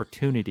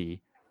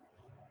opportunity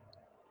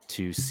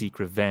to seek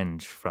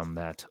revenge from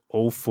that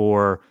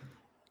 0-4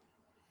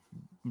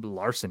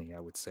 larceny, I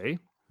would say.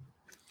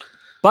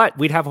 But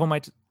we'd have home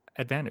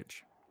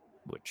advantage,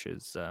 which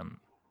is,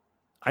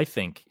 I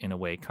think, in a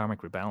way,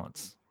 karmic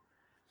rebalance.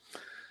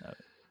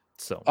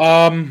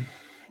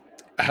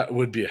 It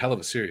would be a hell of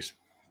a series.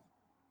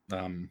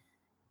 Hell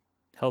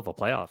of a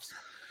playoffs.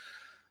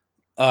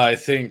 I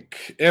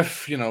think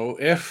if we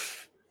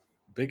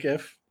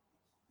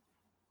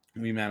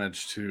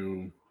manage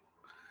to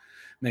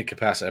make it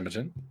past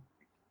Edmonton,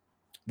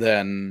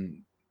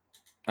 then,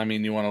 I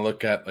mean, you want to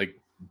look at like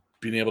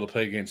being able to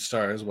play against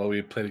Stars. Well,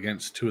 we played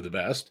against 2 of the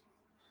best,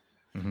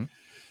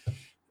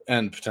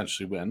 and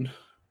potentially win.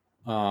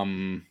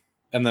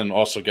 And then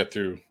also get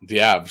through the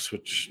Avs,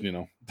 which,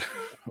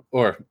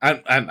 or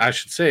I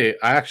should say,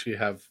 I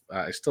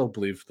still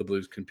believe the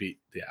Blues can beat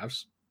the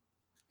Avs.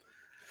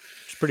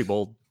 It's pretty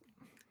bold.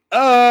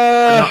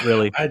 Not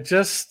really. I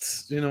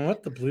just,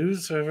 what? The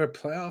Blues are a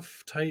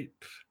playoff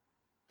type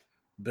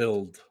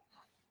build.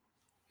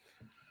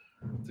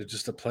 They're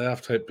just a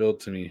playoff type build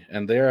to me,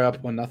 and they are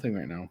up 1-0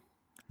 right now.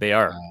 They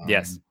are.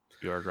 Yes,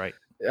 you are right.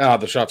 Yeah,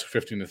 the shots are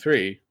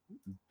 15-3,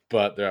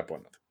 but they're up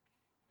 1-0.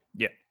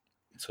 Yeah.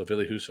 So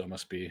Billy Husso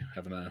must be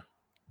having a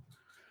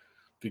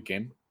good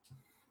game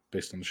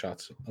based on the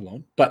shots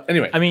alone. But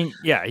anyway, I mean,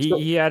 yeah,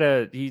 he had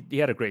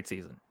a great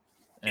season,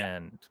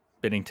 and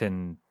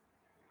Binnington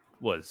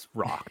was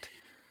rocked.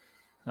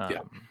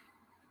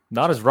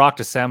 Not as rocked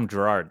as Sam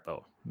Girard,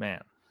 though.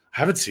 Man, I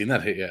haven't seen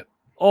that hit yet.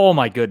 Oh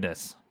my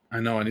goodness! I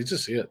know. I need to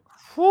see it.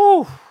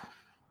 Whew.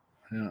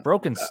 Yeah.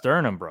 Broken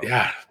sternum, bro.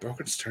 Yeah,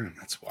 broken sternum.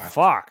 That's wild.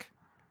 Fuck.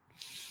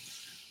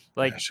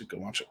 Like, I should go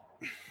watch it.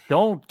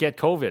 Don't get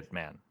COVID,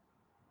 man.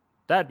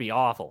 That'd be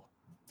awful.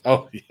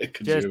 Oh, yeah.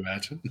 Could you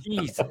imagine?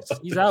 Jesus.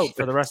 He's out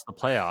for the rest of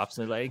the playoffs.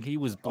 And like, he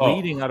was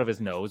bleeding out of his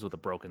nose with a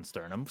broken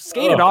sternum.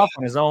 Skated off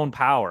on his own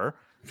power.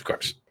 Of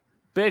course.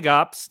 Big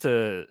ups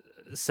to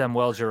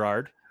Samuel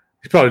Girard.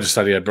 He probably just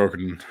thought he had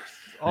broken.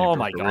 Oh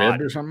my God.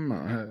 Rib or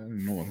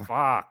something.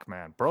 Fuck,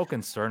 man.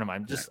 Broken sternum. I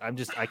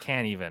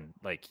can't even,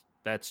 like,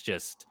 that's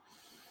just,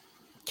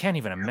 can't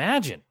even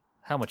imagine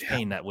how much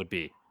pain that would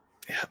be.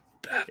 Yeah.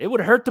 It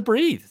would hurt to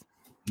breathe.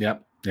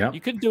 Yep. Yeah.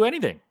 You couldn't do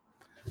anything.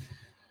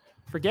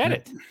 Forget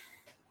it.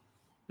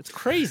 It's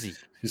crazy.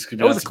 It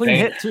was a clean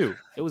hit too.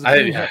 It was a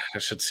clean hit. I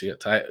should see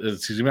it.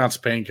 He's been on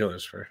some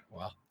painkillers for a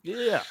while.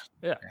 Yeah.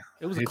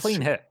 It was a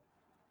clean hit.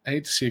 I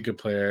hate to see a good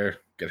player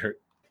get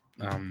hurt.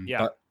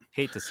 But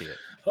hate to see it.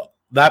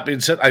 That being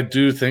said, I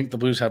do think the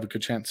Blues have a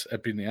good chance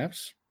at beating the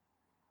Avs.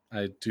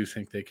 I do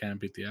think they can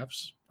beat the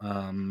Avs.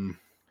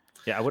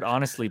 I would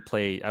honestly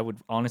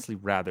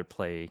rather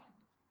play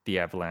the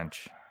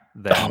Avalanche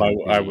than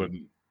I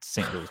wouldn't.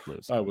 St. Louis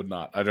Blues. I would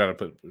not. I'd rather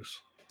play the Blues.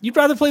 You'd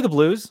rather play the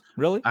Blues?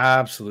 Really?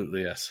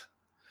 Absolutely, yes.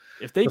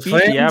 If they beat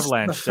the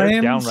Avalanche,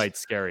 they're downright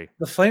scary.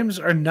 The Flames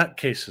are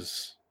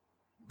nutcases.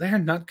 They are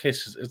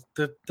nutcases.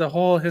 The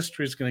whole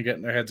history is going to get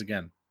in their heads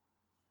again.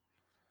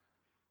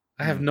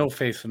 I have no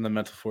faith in the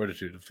mental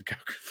fortitude of the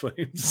Calgary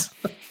Flames.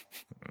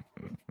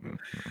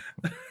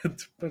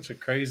 It's a bunch of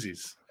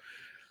crazies.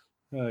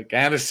 Like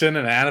Anderson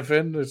and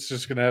Hanifin,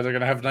 they're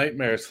gonna have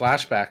nightmares,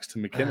 flashbacks to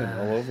McKinnon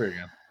all over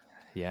again.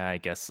 Yeah, I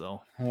guess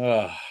so.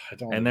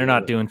 And they're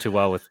not doing too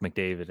well with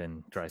McDavid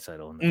and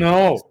Draisaitl.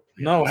 No,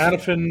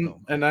 Hanifin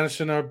and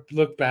Anderson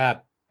look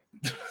bad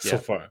so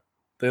far.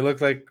 They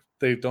look like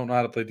they don't know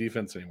how to play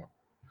defense anymore.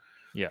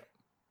 Yeah.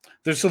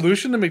 The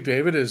solution to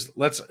McDavid is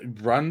let's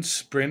run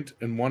sprint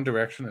in one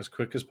direction as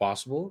quick as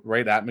possible,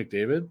 right at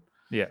McDavid.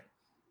 Yeah.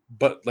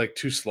 But like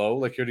too slow,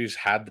 like he already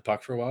had the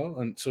puck for a while,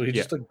 and so he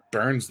just like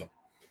burns them.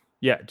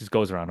 Yeah, it just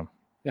goes around him.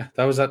 Yeah,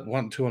 that was that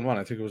 1-2-1.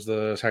 I think it was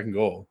the second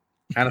goal.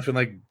 Hanifin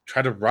like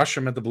tried to rush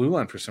him at the blue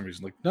line for some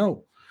reason. Like,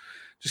 no,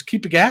 just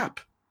keep a gap.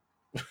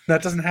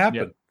 That doesn't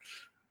happen.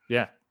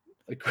 Yeah.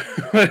 Like,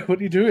 what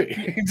are you doing?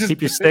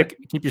 Keep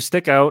your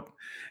stick out.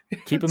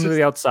 Keep him to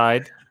the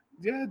outside.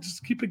 Yeah,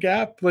 just keep a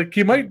gap. Like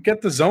he might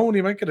get the zone,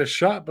 he might get a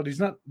shot, but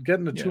he's not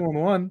getting a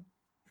 2-on-1.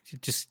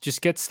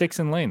 Just get sticks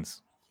in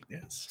lanes.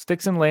 Yes.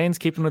 Sticks and lanes,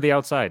 keep him to the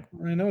outside.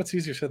 I know it's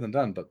easier said than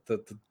done, but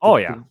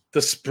Yeah.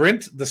 the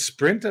sprint at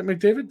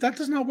McDavid, that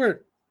does not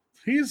work.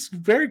 He's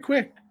very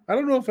quick. I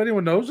don't know if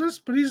anyone knows this,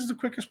 but he's the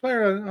quickest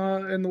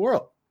player in the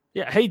world.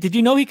 Yeah. Hey, did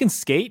you know he can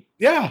skate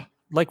Yeah.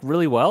 like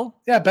really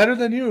well? Yeah, better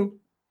than you.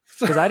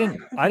 Because I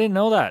didn't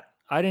know that.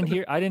 I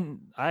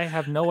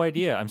have no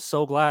idea. I'm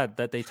so glad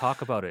that they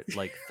talk about it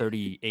like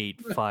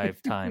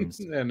 5 times.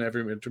 And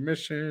every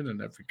intermission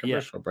and every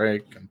commercial Yeah.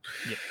 break. And,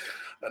 Yeah.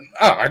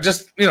 I've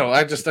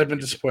been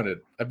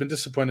disappointed. I've been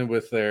disappointed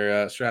with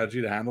their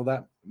strategy to handle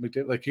that.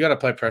 Like, you got to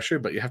apply pressure,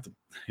 but you have to,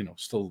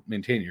 still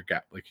maintain your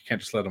gap. Like, you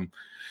can't just let him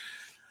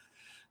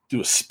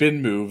do a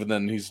spin move and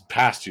then he's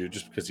past you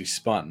just because he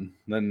spun.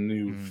 Then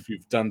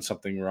you've done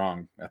something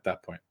wrong at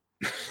that point.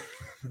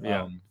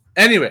 Yeah.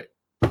 Anyway.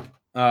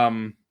 What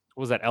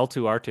was that?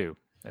 L2R2,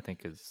 I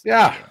think is.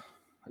 Yeah.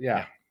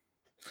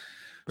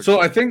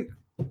 So I think,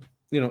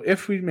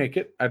 if we make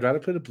it, I'd rather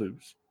play the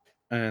Blues.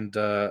 And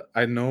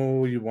I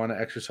know you want to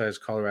exercise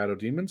Colorado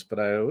Demons, but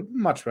I would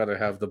much rather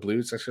have the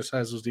Blues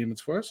exercise those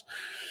demons for us.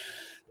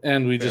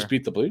 And we just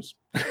beat the Blues.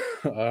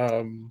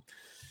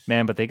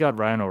 Man, but they got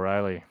Ryan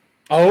O'Reilly.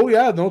 Oh,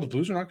 yeah. No, the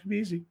Blues are not going to be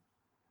easy.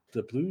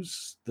 The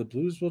Blues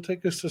will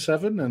take us to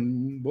 7,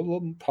 and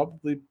we'll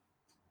probably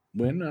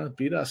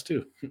beat us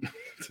too.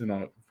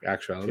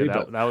 Actuality.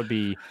 Yeah, that would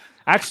be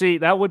actually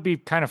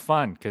kind of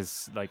fun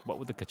because, like, what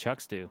would the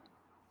Kachucks do?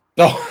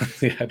 Oh,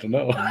 yeah, I don't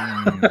know.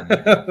 I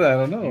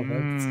don't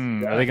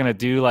know. Are they gonna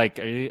do like?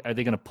 Are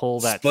they gonna pull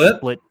that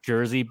split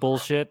jersey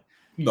bullshit?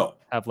 No.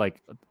 Have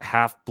like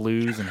half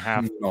Blues and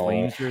half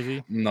Flames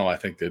jersey? No, I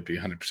think they'd be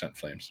 100%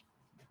 Flames.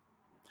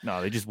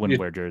 No, they just wouldn't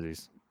wear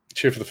jerseys.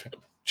 Cheer for the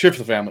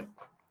family.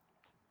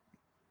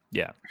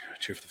 Yeah,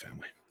 cheer for the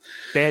family.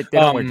 They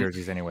don't wear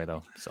jerseys anyway,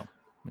 though, so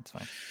it's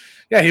fine.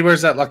 Yeah, he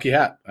wears that lucky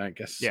hat, I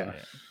guess. Yeah.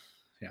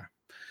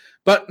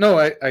 But no,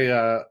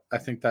 I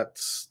think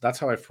that's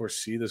how I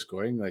foresee this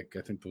going. Like,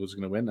 I think the Blues are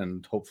going to win,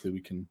 and hopefully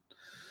we can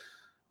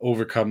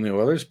overcome the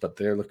Oilers. But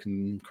they're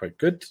looking quite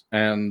good,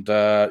 and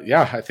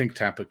I think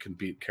Tampa can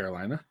beat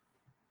Carolina.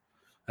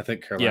 I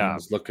think Carolina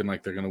is looking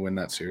like they're going to win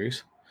that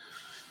series.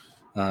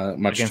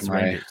 Much against to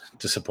my Rangers.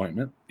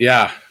 Disappointment.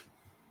 Yeah.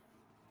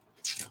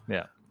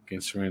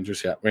 Against the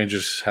Rangers. Yeah,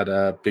 Rangers had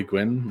a big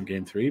win in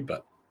Game 3,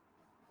 but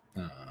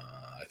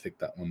I think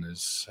that one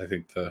is. I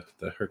think the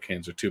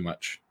Hurricanes are too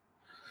much.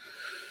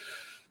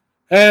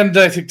 And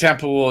I think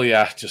Tampa will,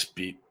 just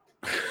beat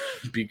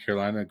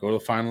Carolina, go to the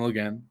final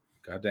again.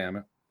 God damn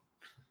it.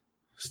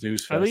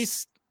 Snooze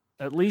fest.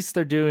 At least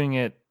they're doing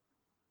it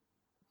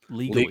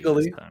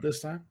legally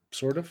this time,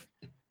 sort of.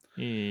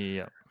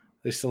 Yeah.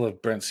 They still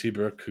have Brent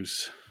Seabrook,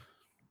 who's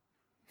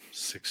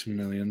 $7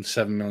 million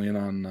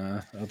on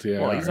LTIR.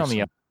 Well, he's on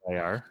the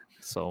LTIR,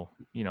 so,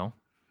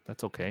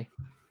 that's okay.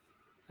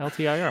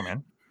 LTIR,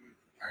 man.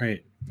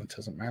 Right. That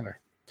doesn't matter.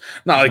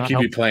 Not like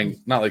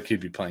he'd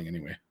be playing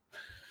anyway.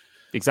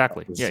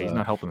 Exactly. Yeah, he's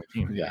not helping the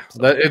team. Yeah,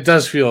 so. It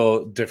does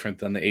feel different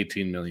than the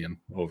 18 million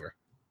over.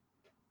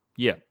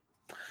 Yeah,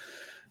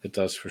 it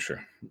does for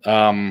sure.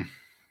 That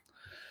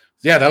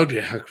would be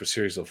a heck of a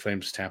series of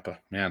Flames Tampa.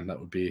 Man, that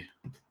would be.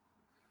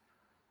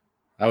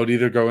 I would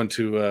either go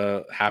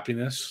into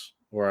happiness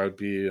or I would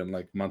be in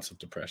like months of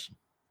depression.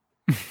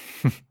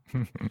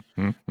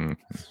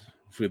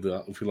 if we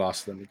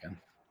lost them again.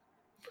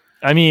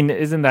 I mean,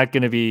 isn't that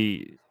going to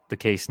be the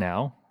case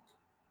now?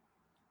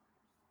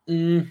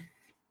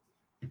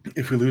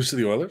 If we lose to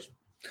the Oilers?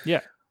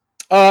 Yeah.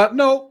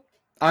 No,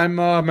 I'm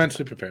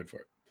mentally prepared for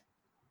it.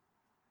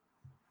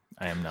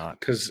 I am not.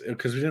 Because we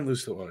didn't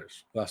lose to the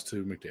Oilers. Lost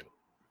to McDavid.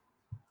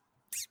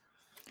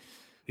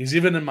 He's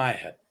even in my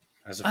head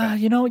as a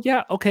fan.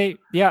 Okay.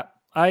 Yeah,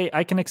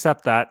 I can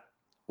accept that.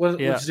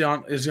 Is he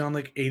on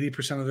like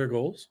 80% of their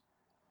goals?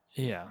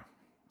 Yeah.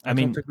 I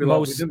mean, we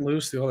didn't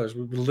lose to the Oilers.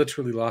 We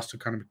literally lost to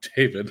Connor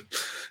McDavid,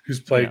 who's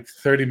played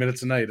 30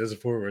 minutes a night as a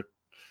forward.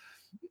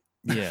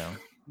 Yeah.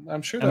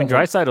 I'm sure. I mean,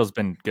 Draisaitl's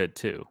been good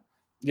too.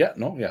 Yeah.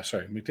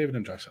 Sorry, McDavid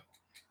and Draisaitl.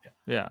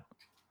 Yeah.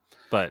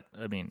 But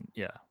I mean,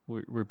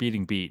 we're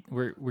getting beat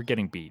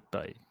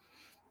by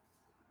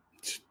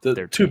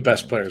the two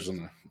best players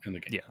in the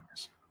game.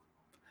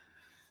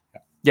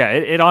 Yeah.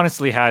 It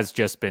honestly has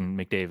just been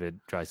McDavid,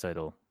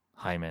 Draisaitl,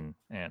 Hyman,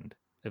 and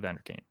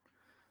Evander Kane.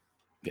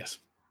 Yes.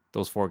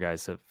 Those 4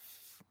 guys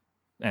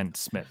and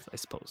Smith, I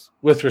suppose.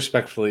 With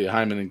respectfully,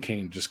 Hyman and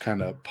Kane just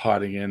kind of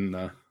potting in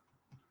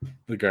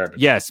the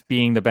garbage. Yes,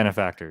 being the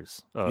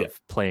benefactors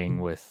of playing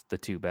with the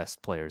 2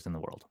 best players in the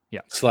world.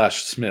 Yeah. /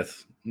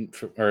 Smith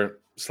or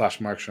 /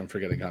 Markstrom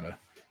forgetting how to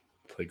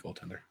play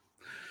goaltender.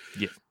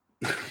 Yeah.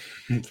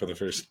 For the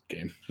first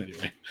game,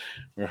 anyway,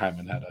 where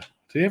Hyman had did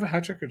he have a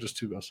hat trick or just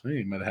 2 goals? I think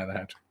he might have had a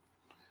hat trick.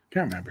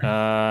 Can't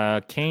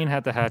remember. Kane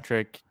had the hat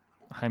trick.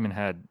 Hyman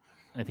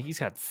I think he's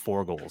had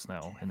 4 goals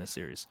now in this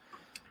series.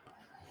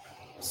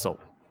 So,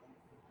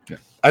 yeah,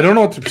 I don't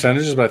know what the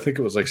percentage is, but I think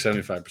it was like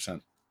 75%.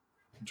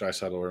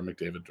 Draisaitl or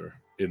McDavid are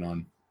in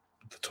on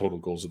the total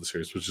goals of the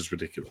series, which is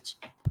ridiculous.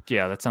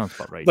 Yeah, that sounds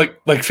about right.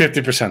 Like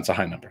 50% is a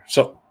high number.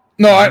 So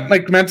No, I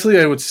like mentally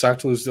I would suck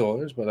to lose the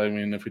Oilers, but I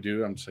mean if we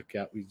do, I'm just like,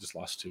 yeah, we just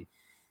lost to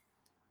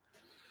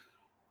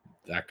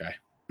that guy.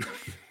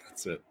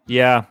 That's it.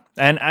 Yeah,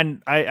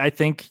 and I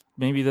think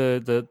maybe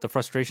the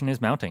frustration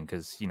is mounting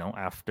because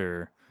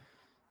after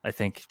I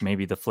think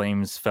maybe the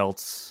Flames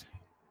felt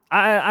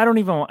I don't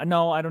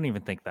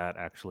even think that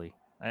actually.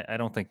 I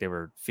don't think they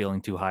were feeling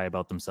too high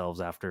about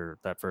themselves after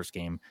that first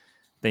game.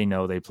 They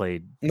know they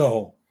played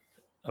a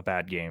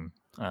bad game.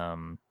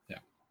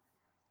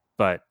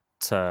 But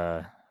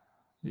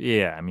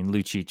yeah, I mean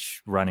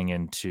Lucic running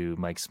into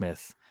Mike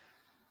Smith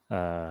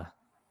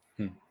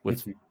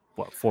with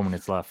 4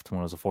 minutes left when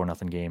it was a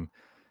 4-0 game.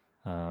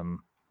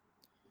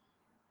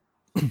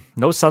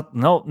 No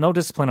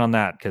discipline on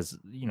that because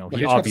he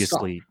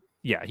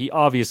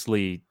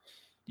obviously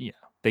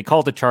they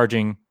called it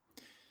charging.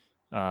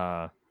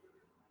 That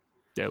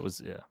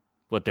was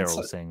what Daryl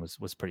was saying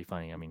was pretty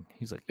funny. I mean,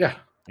 he's like, yeah,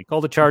 they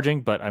called it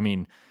charging, but I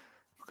mean,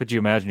 could you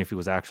imagine if he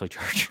was actually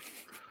charging?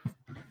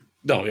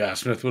 No, yeah,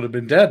 Smith would have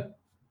been dead.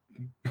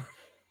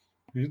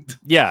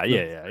 Yeah.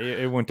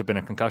 It wouldn't have been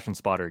a concussion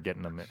spotter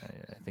getting him. I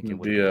think it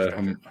would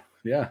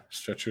be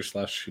stretcher /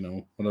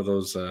 one of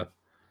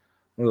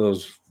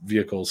those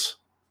vehicles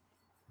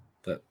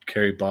that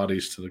carry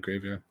bodies to the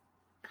graveyard.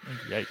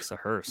 Yikes, a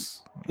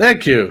hearse.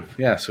 Thank you.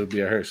 Yeah, so it'd be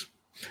a hearse.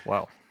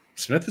 Wow.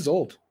 Smith is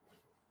old.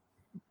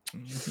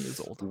 He is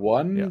old.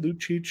 One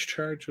Lucic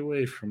charge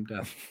away from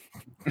death.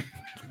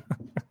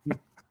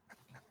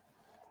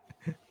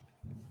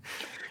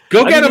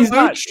 Go get him,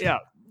 Luch.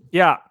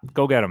 Yeah,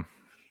 go get him.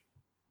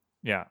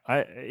 Yeah,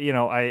 I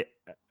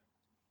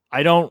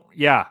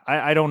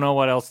don't know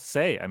what else to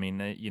say. I mean,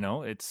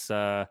 it's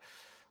got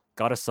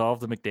to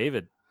solve the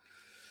McDavid.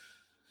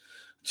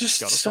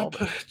 Just stop.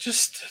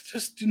 Just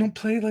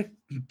play like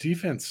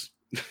defense.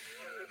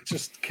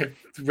 Just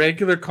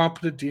regular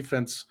competent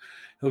defense.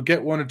 He'll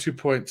get 1 or 2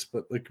 points,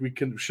 but like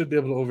should be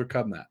able to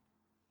overcome that.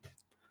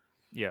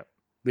 Yeah,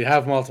 we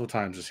have multiple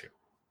times this year.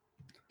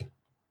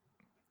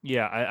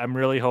 Yeah, I'm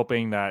really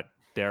hoping that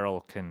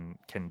Daryl can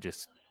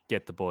just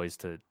get the boys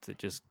to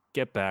just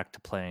get back to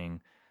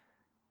playing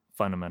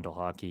fundamental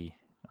hockey.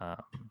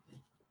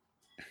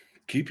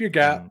 Keep your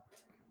gap.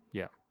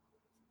 Yeah.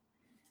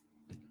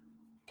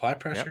 Apply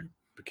pressure,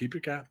 but keep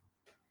your gap.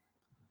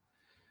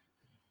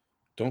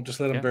 Don't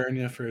just let him burn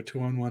you for a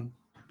 2-on-1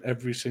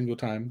 every single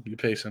time you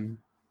pace him.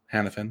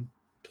 Hanifin,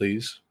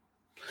 please.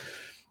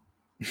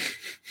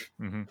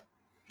 Mm-hmm.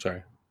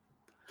 Sorry.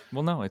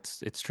 Well, no,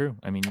 it's true.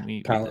 I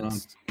mean,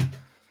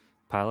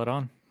 pile it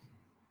on.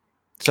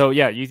 So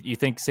yeah, you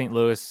think St.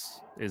 Louis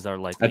is our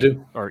likely? I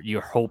do. Or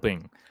you're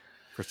hoping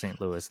for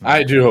St. Louis?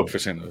 I do hope for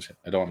St. Louis.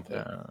 I don't want to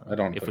play. I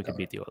don't. If we could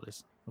beat the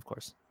Oilers, of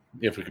course.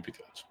 If we could beat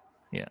the Oilers.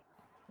 Yeah,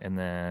 and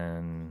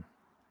then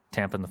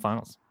Tampa in the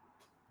finals.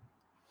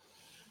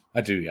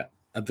 I do. Yeah.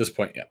 At this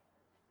point, yeah.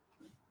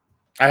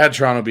 I had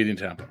Toronto beating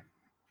Tampa,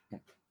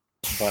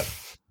 but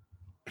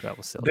that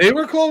was silly. They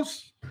were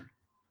close.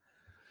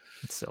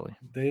 It's silly.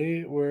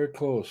 They were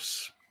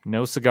close.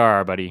 No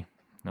cigar, buddy.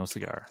 No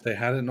cigar. They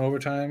had it in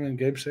overtime in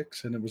Game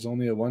 6, and it was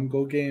only a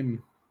 1-goal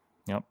game.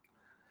 Yep.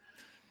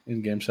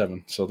 In Game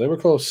 7, so they were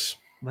close.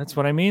 That's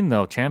what I mean,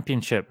 though.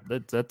 Championship.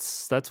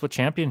 That's what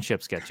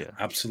championships get you.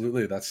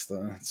 Absolutely, that's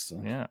the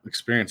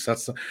experience.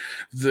 That's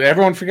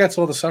everyone forgets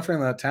all the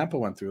suffering that Tampa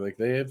went through. Like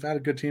they've had a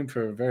good team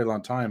for a very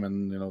long time,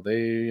 and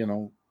they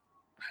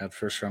had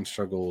first round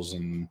struggles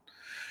and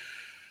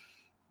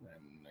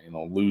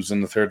lose in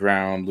the third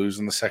round, lose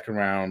in the second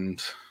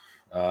round.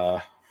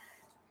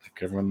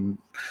 Everyone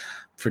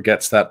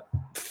forgets that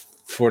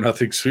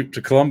 4-0 sweep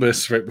to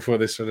Columbus right before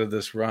they started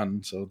this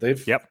run. So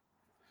they've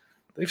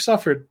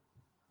suffered.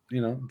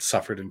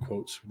 Suffered in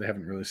quotes. They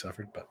haven't really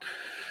suffered, but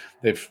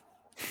they've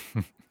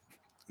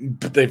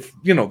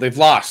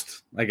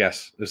lost, I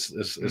guess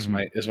is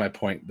my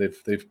point.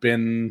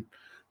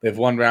 They've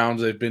won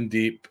rounds, they've been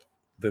deep,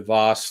 they've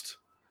lost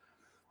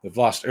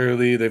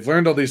early. They've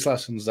learned all these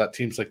lessons that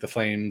teams like the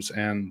Flames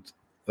and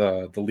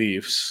the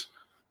Leafs.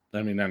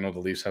 I mean, I know the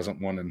Leafs hasn't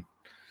won in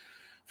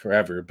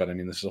forever, but I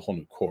mean, this is a whole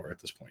new core at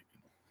this point.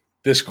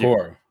 This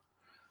core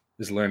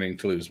is learning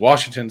to lose.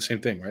 Washington, same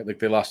thing, right? Like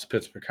they lost to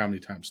Pittsburgh how many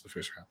times in the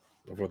first round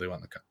before they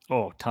won the cup?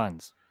 Oh,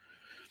 tons.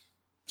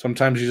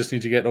 Sometimes you just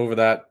need to get over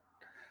that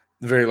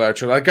very large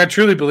hurdle. Like I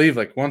truly believe,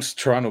 like once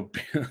Toronto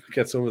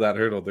gets over that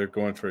hurdle, they're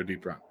going for a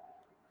deep run.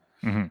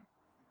 Mm-hmm.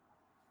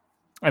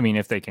 I mean,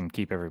 if they can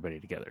keep everybody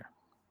together,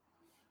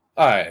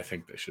 I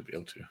think they should be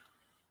able to.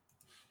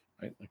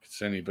 Right? Like,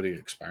 is anybody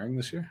expiring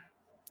this year?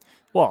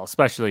 Well,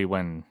 especially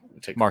when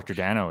Mark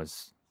Giordano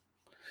is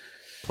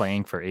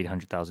playing for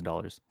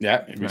 $800,000.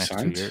 Yeah, he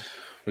resigned,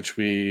 which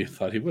we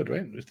thought he would,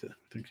 right? I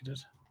think he did.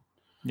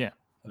 Yeah,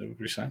 thought he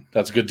would resign.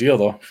 That's a good deal,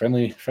 though.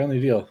 Friendly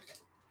deal.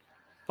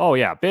 Oh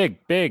yeah, big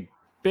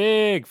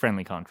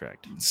friendly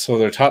contract. So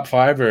their top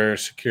 5 are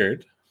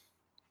secured.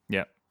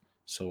 Yeah.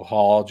 So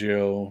Hall,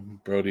 Gio,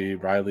 Brody,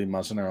 Riley,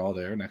 Muzzin are all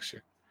there next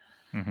year.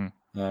 Mm-hmm.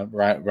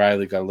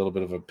 Riley got a little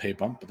bit of a pay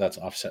bump, but that's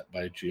offset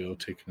by Gio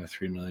taking a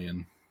 $3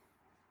 million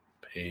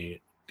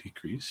pay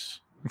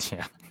decrease.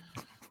 Yeah.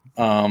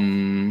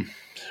 Who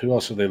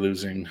else are they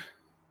losing?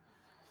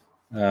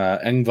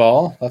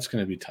 Engvall, that's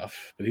going to be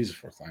tough, but he's a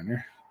fourth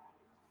liner.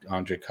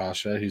 Andre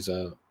Kasha, he's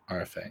a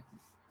RFA.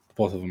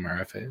 Both of them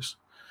are RFAs.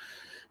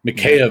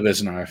 Mikheyev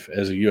is an RFA,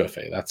 is a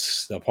UFA.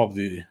 They'll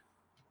probably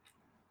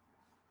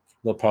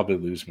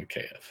lose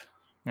Mikheyev.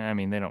 I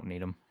mean, they don't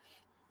need him,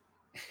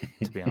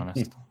 to be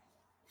honest.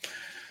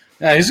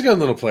 Yeah, he's a good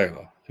little player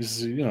though.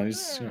 He's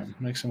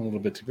makes him a little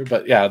bit too good.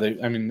 But yeah, they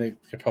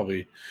could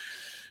probably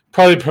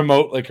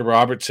promote like a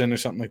Robertson or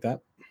something like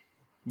that.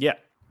 Yeah.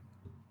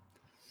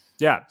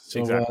 Yeah, So,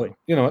 exactly.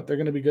 you know what? They're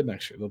going to be good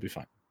next year. They'll be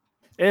fine.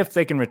 If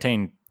they can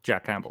retain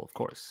Jack Campbell, of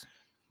course.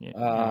 Yeah,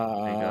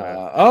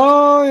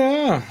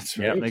 that's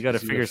right. yeah, they got to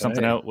figure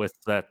something out with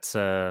that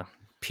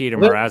Peter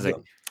Well,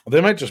 Mrazek. They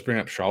might just bring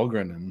up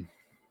Shalgren and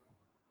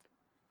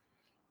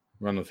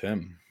run with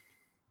him.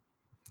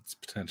 It's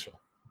potential.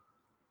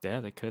 Yeah,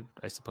 they could,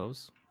 I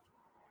suppose.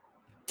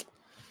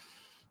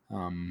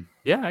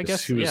 Yeah, I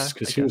guess he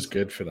was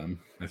good for them.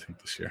 I think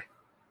this year.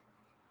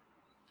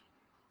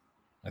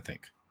 I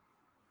think.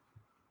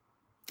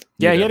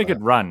 Yeah, he had a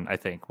good run. I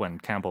think when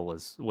Campbell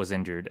was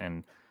injured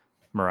and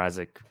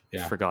Mrazek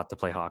forgot how to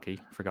play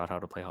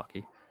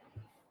hockey.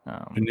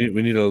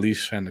 We need a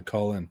Leafs fan to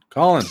call in.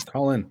 Call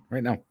in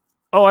right now.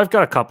 Oh, I've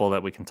got a couple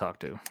that we can talk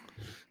to.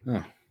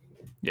 Oh.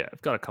 Yeah,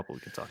 I've got a couple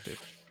we can talk to.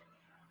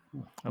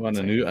 I want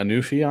a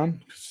new fee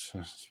on.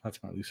 That's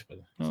not Leafs, but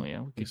oh yeah,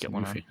 we could get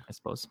one on, I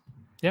suppose.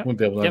 Yeah, wouldn't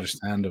be able to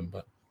understand him,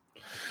 but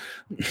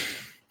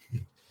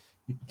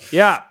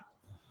yeah.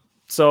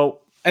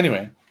 So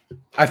anyway,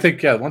 I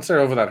think once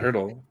they're over that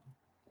hurdle,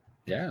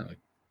 I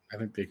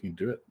think they can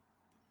do it.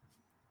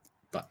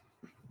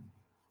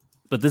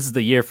 But this is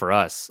the year for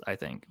us. I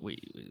think we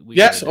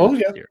yes. Oh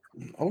yeah. Year.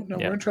 Oh no,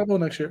 we're in trouble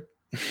next year.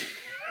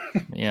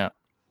 Yeah,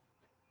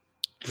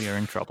 we are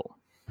in trouble.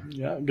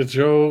 Yeah,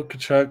 Gaudreau,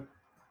 Tkachuk,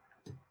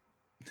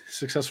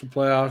 successful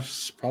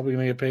playoffs, probably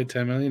going to get paid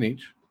 $10 million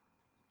each.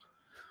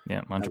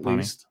 Yeah,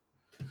 Mangiapane.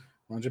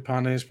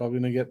 Mangiapane is probably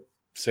going to get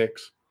 $6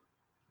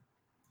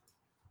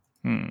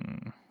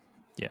 million.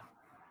 Yeah.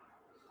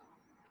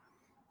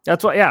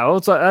 That's what. Yeah,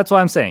 that's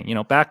why I'm saying.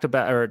 Back to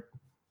back or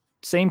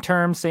same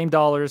terms, same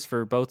dollars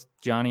for both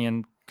Johnny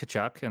and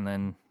Tkachuk, and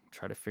then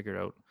try to figure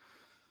out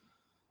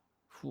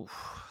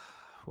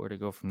where to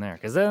go from there.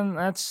 Because then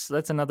that's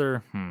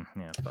another.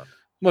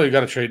 Well, you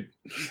got to trade.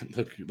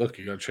 Look,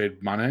 you got to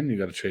trade Monahan. You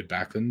got to trade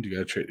Backlund.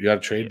 You got to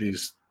trade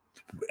these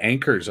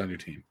anchors on your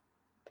team.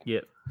 Yeah.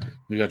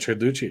 You got to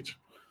trade Lucic.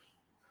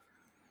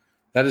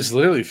 That is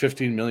literally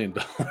 $15 million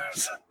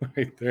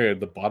right there at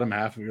the bottom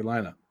half of your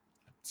lineup.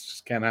 It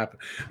just can't happen.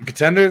 A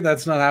contender,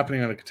 that's not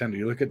happening on a contender.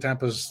 You look at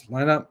Tampa's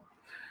lineup.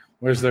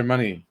 Where's their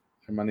money?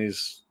 Their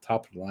money's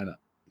top of the lineup,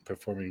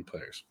 performing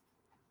players.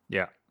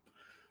 Yeah.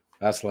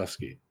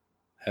 Vasilevsky,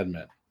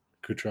 Hedman,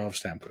 Kucherov,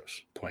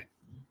 Stamkos. Point.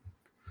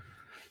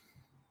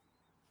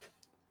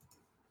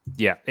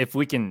 Yeah, if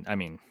we can,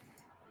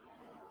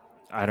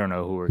 I don't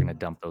know who we're going to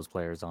dump those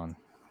players on.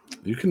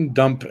 You can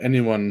dump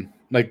anyone,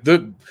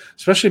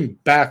 especially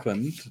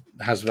Backlund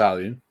has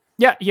value.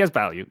 Yeah, he has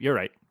value. You're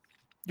right.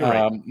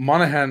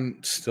 Monahan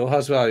still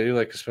has value,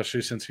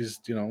 especially since he's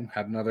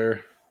had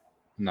another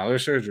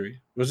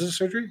surgery. Was it a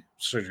surgery?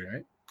 Surgery,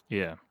 right?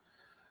 Yeah.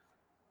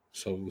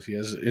 So he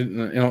has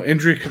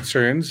injury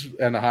concerns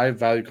and a high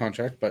value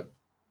contract, but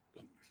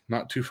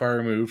not too far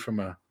removed from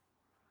a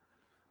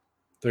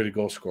 30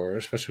 goal scorer.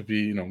 Especially if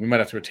we might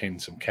have to retain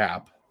some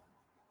cap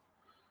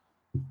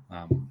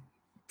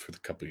for the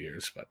couple of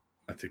years, but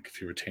I think if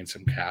you retain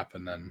some cap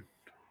and then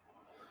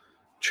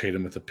trade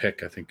him with a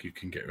pick, I think you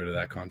can get rid of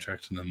that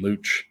contract. And then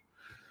Luch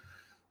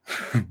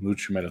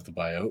you might have to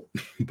buy out,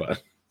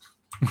 but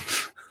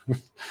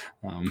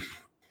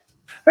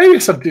maybe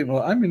something.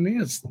 Well, he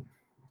has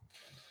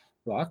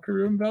locker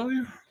room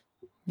value.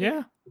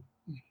 Yeah.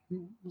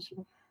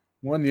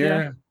 1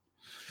 year,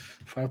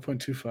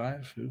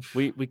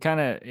 5.25. We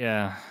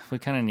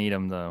kind of need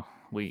him though.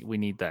 We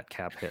need that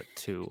cap hit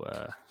to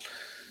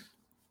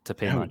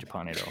pay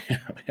Mangiapane though.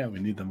 Yeah, we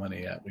need the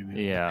money.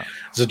 Yeah,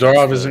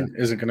 Zadorov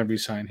isn't going to be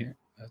signed here.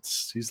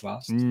 He's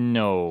lost.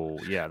 No,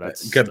 yeah,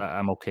 that's good.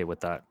 I'm okay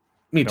with that.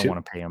 Me I too. don't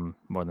want to pay him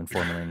more than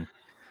 $4 million.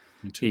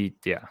 Me too.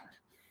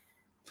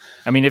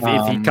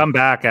 If he come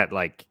back at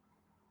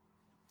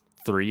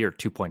 3 or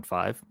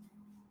 2.5,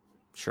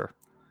 sure.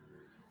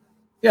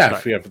 Yeah,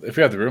 but if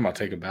we have the room, I'll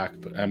take him back.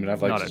 But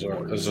I've liked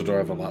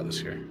Zadorov a lot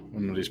this year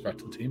when he's brought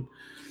to the team.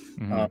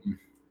 Mm-hmm.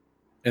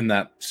 In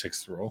that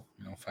sixth role,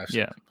 5-6.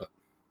 Yeah, but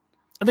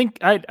I think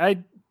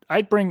I'd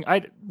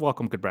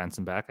welcome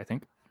Goodbranson back. I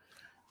think.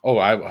 Oh,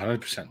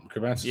 100%.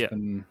 Goodbranson's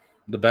been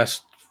the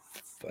best.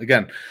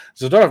 Again,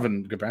 Zadorov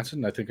and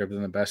Goodbranson, I think, have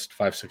been the best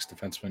 5-6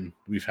 defensemen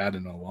we've had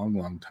in a long,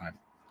 long time.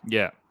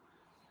 Yeah.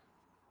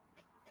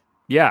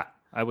 Yeah,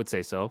 I would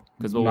say so.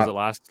 Because what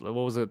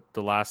was it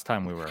the last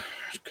time we were?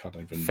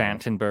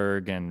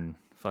 Fantenberg and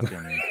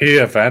fucking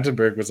yeah,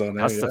 Fantenberg was on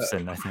there.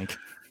 Gustafsson, I think.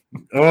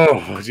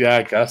 Oh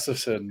yeah,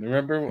 Gustafsson.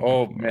 Remember?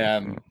 Oh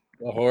man,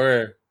 the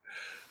horror.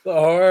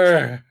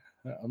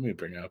 Let me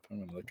bring it up. I'm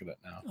gonna look at it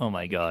now. Oh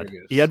my God.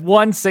 Here it is. He had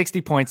one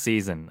 60-point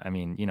season. I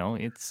mean,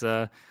 it's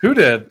Who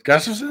did?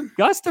 Gustafson?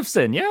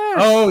 Gustafson. Yeah.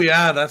 Oh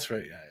yeah, that's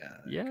right.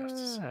 Yeah.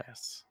 Gustafson,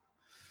 yes.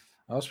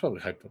 I was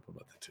probably hyped up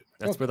about that too.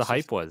 That's where the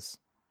hype was.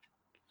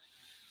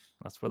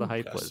 That's where the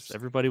hype was.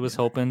 Everybody was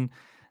hoping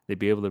they'd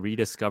be able to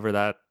rediscover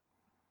that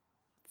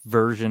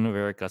version of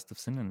Erik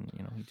Gustafsson, and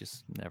he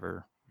just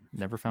never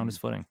found his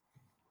footing.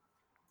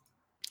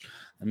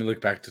 Let me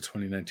look back to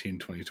 2019,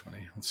 2020.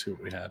 Let's see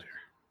what we had here.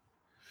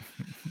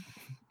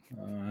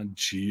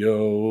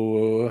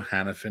 Gio,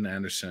 Hannafin,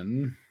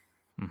 Anderson,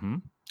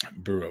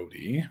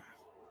 Brody,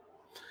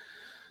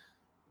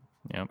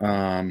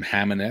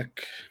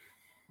 Hamonic.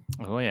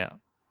 Oh yeah,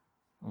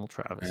 old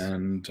Travis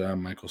and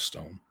Michael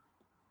Stone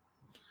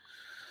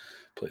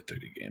played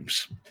 30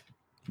 games.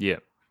 Yeah.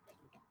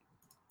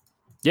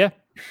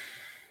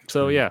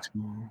 So yeah,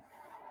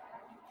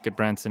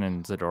 Goodbranson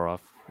and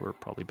Zadorov were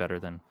probably better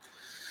than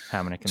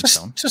Hamonic and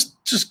Stone.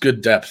 Just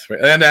good depth,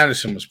 right? And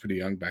Anderson was pretty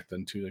young back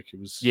then too. Like he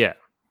was,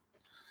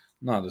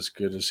 not as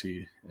good as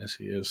he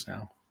is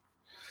now.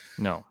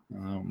 No,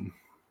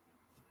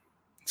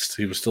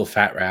 he was still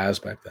Fat Raz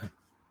back then.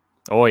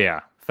 Oh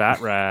yeah,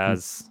 Fat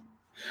Raz.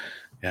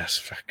 Yes,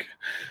 fuck.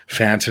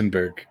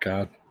 Fantenberg.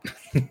 God,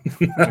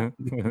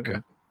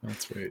 okay.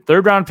 That's right.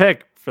 3rd round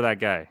pick for that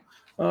guy.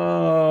 Brad.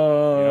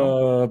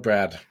 Oh,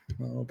 Brad.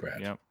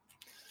 Yep.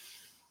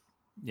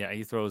 Yeah,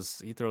 he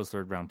throws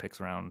 3rd round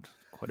picks around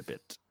quite a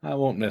bit. I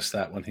won't miss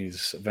that when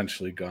he's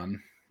eventually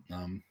gone.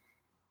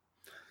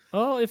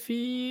 Well, if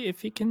he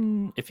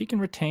can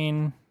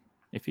retain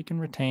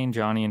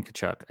Johnny and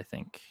Tkachuk, I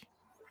think.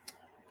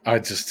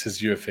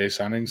 His UFA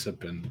signings have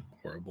been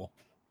horrible.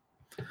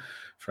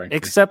 Frankly.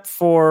 Except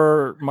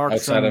for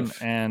Markstrom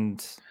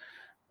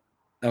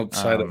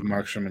outside of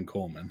Markstrom and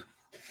Coleman.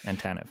 And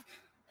Tanev.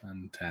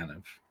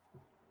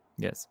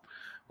 Yes.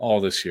 All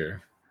this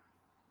year.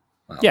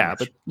 Well,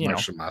 but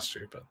Markstrom last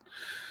year, but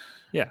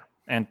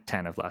and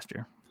Tanev last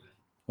year.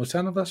 Was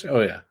Tanev last year?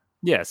 Oh yeah.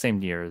 Yeah,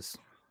 same year as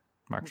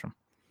Markstrom.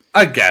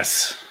 I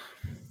guess.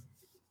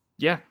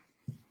 Yeah.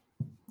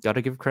 Got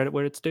to give credit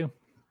where it's due.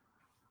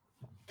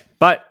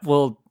 But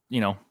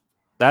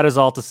that is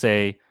all to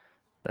say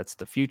that's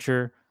the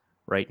future.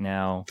 Right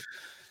now,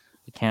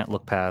 we can't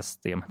look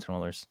past the Edmonton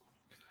Oilers.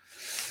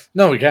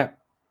 No, we can't.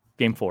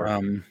 Game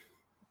 4.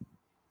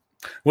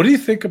 What do you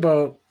think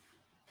about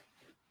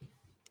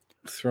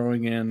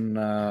throwing in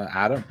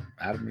Adam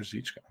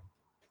Ruzicka?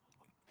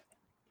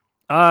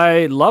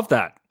 I love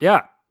that.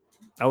 Yeah,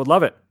 I would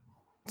love it.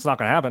 It's not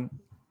going to happen.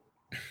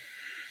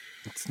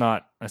 It's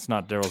not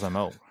Daryl's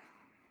MO.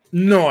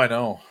 No, I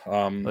know.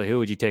 Like, who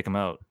would you take him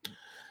out?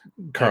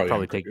 Carl. I'd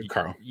probably take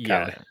Carl.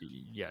 Yeah.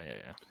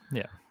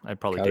 I'd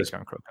probably take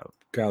John Croak out.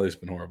 Callie's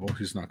been horrible.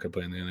 He's not going to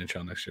play in the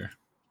NHL next year.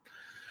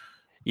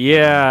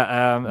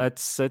 Yeah,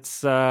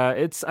 it's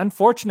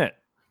unfortunate.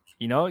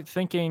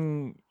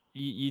 Thinking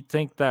you'd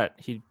think that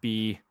he'd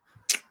be,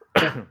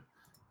 I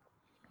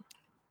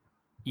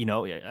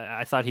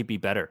thought he'd be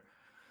better.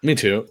 Me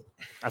too.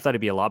 I thought he'd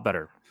be a lot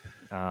better.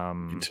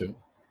 Me too.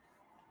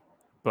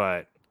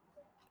 But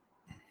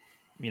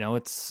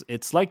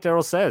it's like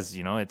Daryl says.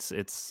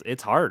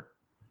 It's hard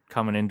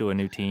coming into a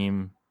new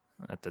team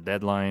at the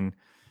deadline.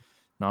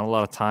 Not a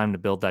lot of time to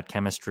build that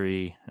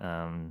chemistry.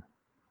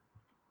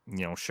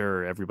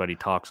 Sure, everybody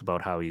talks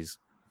about how he's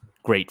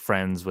great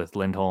friends with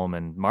Lindholm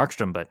and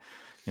Markstrom, but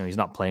he's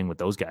not playing with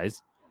those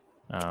guys.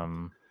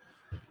 And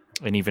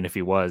even if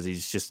he was,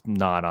 he's just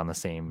not on the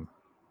same,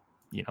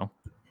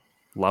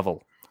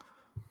 level.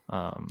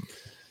 But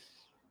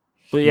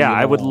yeah,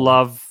 I would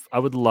love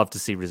to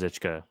see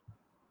Ruzicka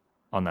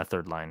on that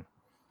 3rd line.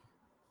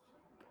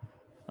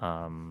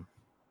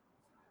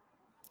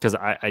 Because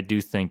I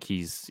do think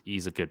he's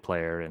a good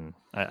player, and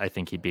I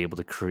think he'd be able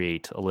to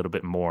create a little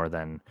bit more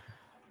than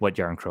what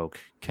Jarnkrok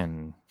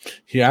can.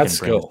 He adds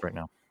skill right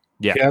now.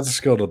 Yeah, he adds a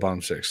skill to the bottom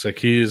 6.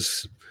 Like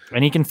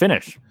and he can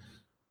finish.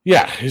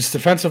 Yeah, he's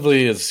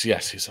defensively he's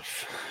a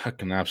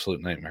fucking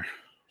absolute nightmare.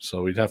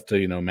 So we'd have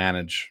to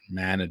manage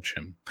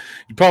him.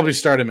 You'd probably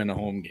start him in a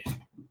home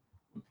game,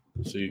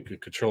 so you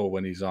could control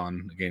when he's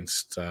on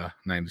against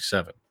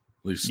 97, at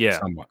least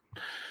somewhat.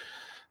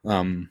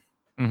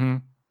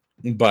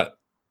 But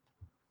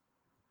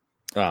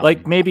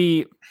like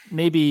maybe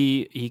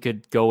he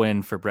could go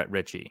in for Brett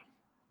Ritchie.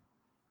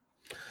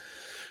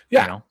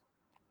 Yeah,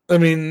 I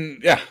mean,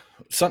 yeah.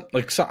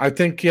 I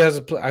think he has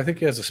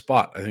a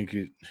spot. I think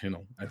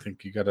I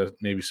think you got to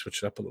maybe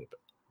switch it up a little bit,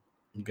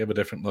 give a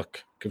different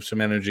look, give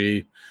some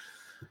energy,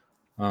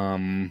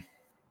 give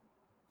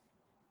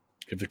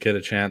the kid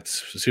a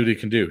chance to see what he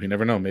can do. You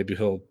never know. Maybe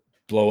he'll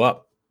blow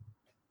up.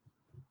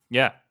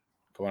 Yeah,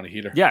 go on a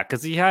heater. Yeah,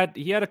 because he had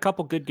a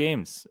couple good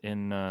games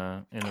in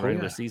the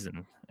regular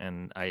season,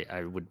 and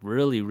I would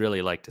really,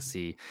 really like to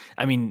see.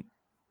 I mean,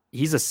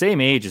 he's the same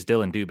age as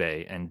Dylan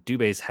Dubé, and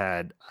Dubé's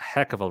had a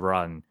heck of a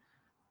run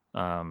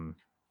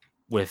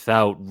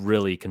without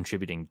really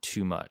contributing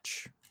too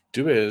much.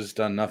 Dubé has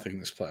done nothing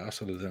this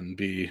playoffs other than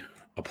be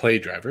a play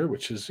driver,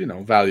 which is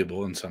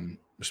valuable in some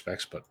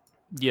respects, but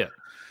yeah,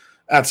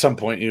 At some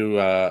point, you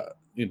got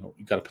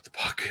to put the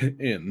puck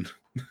in,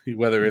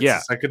 whether it's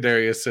a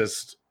secondary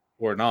assist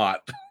or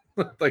not.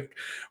 Like,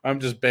 I'm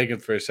just begging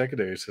for a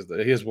secondary assist.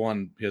 He has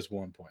 1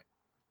 point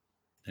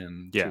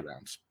in 2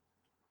 rounds.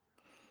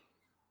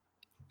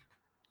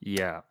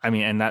 Yeah, I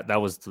mean, and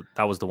that was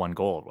the one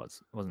goal,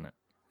 wasn't it?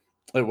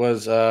 It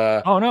was.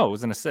 Oh no, it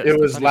was an assist. It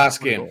was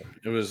last game.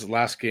 It was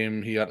last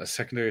game. He got a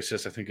secondary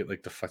assist. I think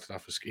it deflected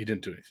off his. He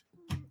didn't do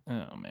anything.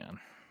 Oh man.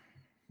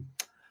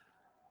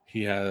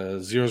 He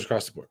has zeros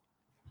across the board.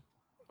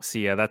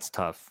 See, yeah, that's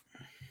tough.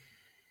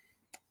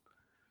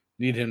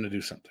 Need him to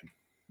do something.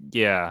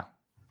 Yeah,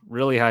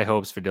 really high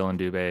hopes for Dylan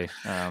Dubé,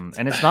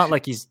 and it's not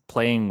like he's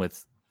playing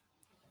with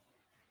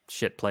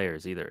shit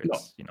players either.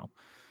 It's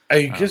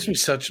it gives me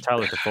such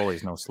Tyler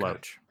Toffoli's no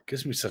slouch.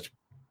 Gives me such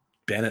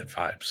Bennett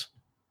vibes.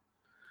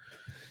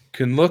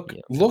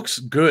 Looks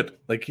good.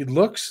 Like, he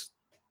looks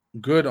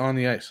good on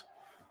the ice.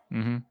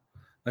 Mm-hmm.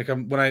 Like,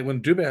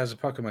 when Dubé has a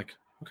puck, I'm like,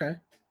 okay,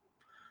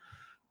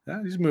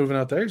 yeah, he's moving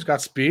out there. He's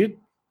got speed,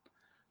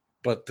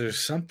 but there's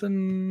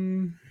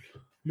something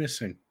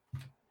missing.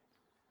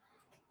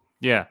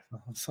 Yeah,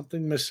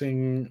 something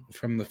missing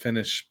from the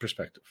Finnish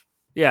perspective.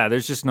 Yeah,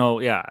 there's just no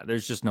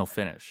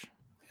finish.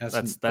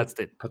 That's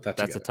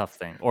a tough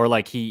thing. Or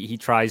like he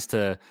tries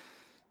to.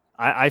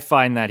 I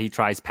find that he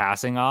tries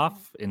passing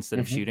off instead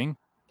of shooting.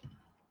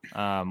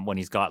 When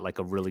he's got like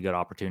a really good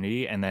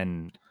opportunity, and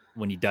then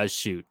when he does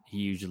shoot, he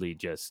usually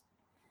just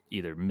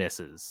either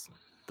misses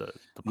the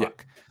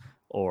puck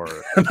or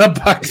the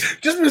puck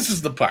just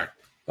misses the puck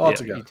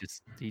altogether.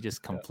 He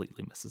just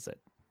completely misses it.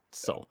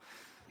 So,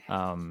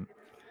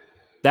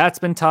 that's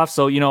been tough.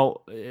 So,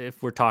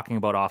 if we're talking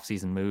about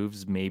off-season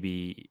moves,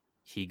 maybe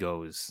he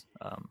goes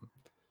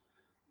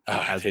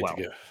as well.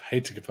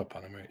 Hate to give up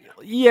on him right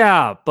now.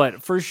 Yeah,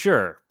 but for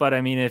sure. But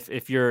I mean,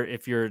 if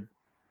you're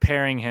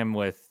pairing him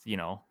with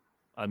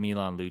a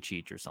Milan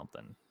Lucic or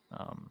something,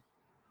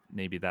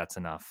 maybe that's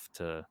enough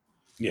to.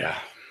 Yeah.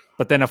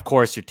 But then, of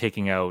course, you're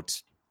taking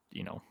out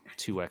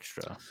 2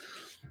 extra.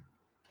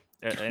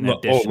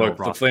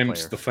 The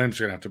Flames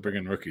are gonna have to bring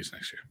in rookies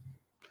next year.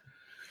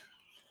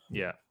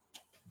 Yeah.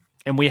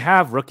 And we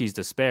have rookies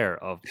to spare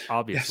of,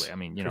 obviously. Yes, I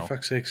mean, for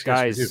fuck's sakes,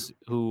 guys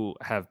who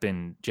have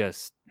been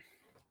just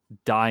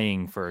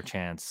dying for a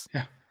chance.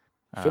 Yeah.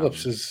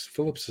 Phillips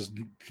has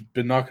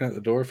been knocking at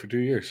the door for 2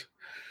 years.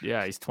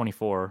 Yeah, he's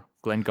 24.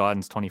 Glenn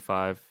Godden's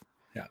 25.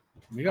 Yeah.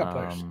 We got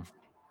players.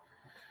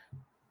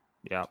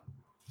 Yeah.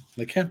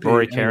 They can't be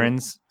Rory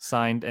Cairns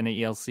signed an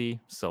ELC,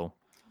 so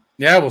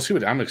yeah, we'll see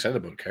what I'm excited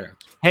about Cairns.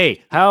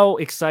 Hey, how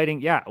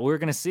exciting. Yeah, we're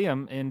gonna see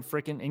him in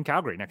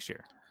Calgary next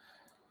year.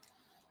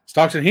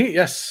 Stockton Heat,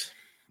 yes.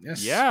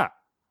 Yeah.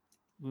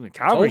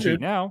 Calgary Heat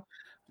now.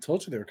 I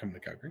told you they were coming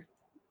to Calgary.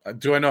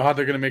 Do I know how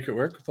they're going to make it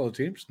work with all the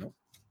teams? No.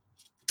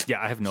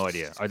 Yeah, I have no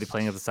idea. Are they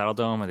playing at the Saddle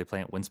Dome? Are they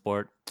playing at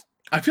Winsport?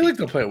 I feel like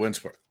they'll play at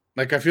Winsport.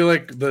 Like, I feel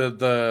like the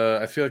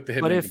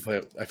Hitman can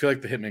play. I feel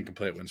like the Hitman can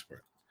play at Winsport.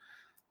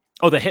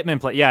 Oh, the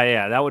Hitman play.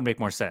 Yeah, that would make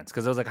more sense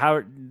because I was like,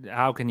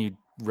 how can you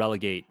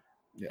relegate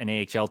an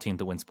AHL team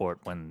to Winsport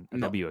when a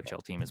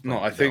WHL team is playing?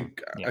 No, I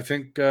think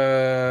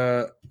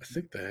the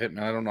Hitman.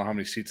 I don't know how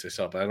many seats they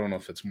sell, but I don't know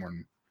if it's more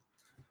than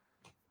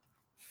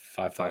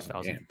 5,000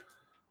 a game.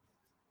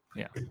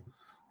 Yeah. Let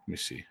me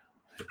see.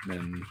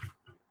 Hitman.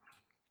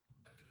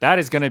 That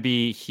is going to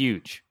be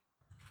huge.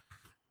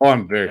 Oh,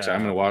 I'm very excited.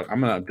 I'm gonna watch.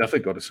 I'm gonna definitely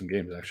go to some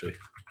games actually.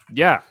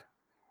 Yeah.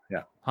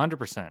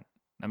 100%.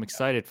 I'm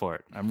excited for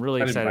it. I'm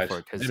really excited for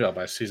it because maybe I'll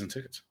buy season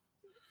tickets.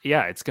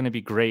 Yeah, it's going to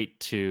be great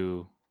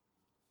to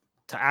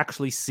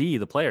actually see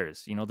the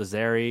players. The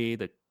Zary,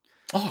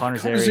 Connor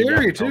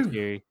Zary too.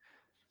 Forgot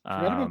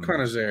about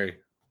Connor Zary.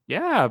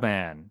 Yeah,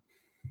 man.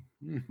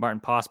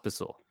 Martin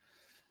Pospisil.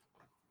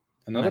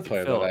 Another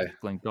player that I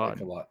like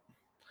a lot.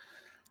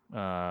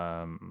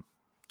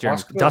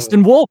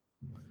 Dustin Wolf.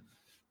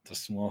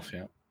 Dustin Wolf,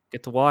 yeah.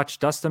 Get to watch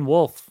Dustin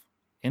Wolf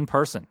in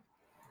person,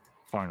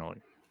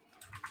 finally,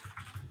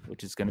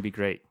 which is going to be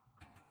great.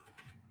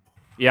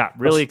 Yeah,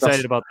 really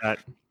excited about that.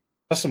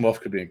 Dustin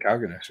Wolf could be in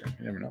Calgary next year.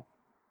 You never know.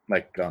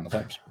 Like on the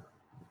Flames.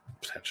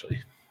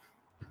 Potentially.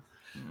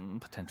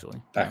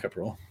 Backup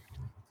role.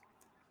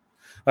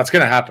 That's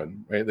going to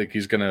happen, right? Like,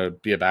 he's going to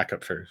be a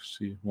backup first.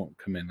 He won't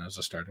come in as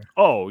a starter.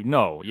 Oh,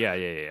 no.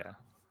 Yeah.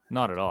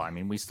 Not at all. I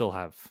mean, we still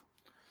have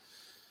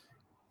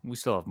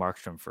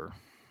Markstrom for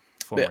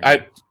 4 more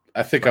years.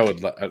 I think I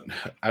would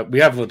we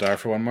have Ladar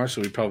for one more, so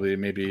we probably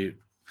maybe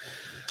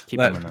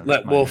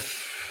let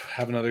Wolf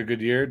have another good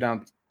year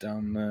down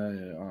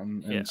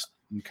in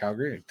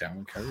Calgary, down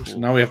in Calgary. So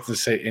now we have to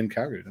say in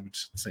Calgary. Don't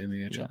just say in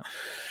the NHL.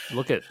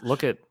 Yeah.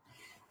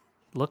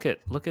 Look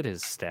at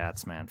his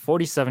stats, man.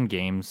 47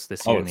 games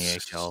this year in the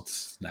AHL.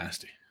 It's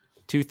nasty.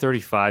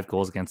 235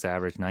 goals against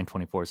average,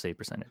 924 save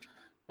percentage.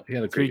 He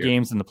had a 3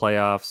 games in the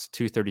playoffs,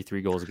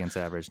 233 goals against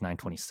average,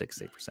 926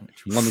 save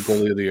percentage. Won the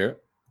goalie of the year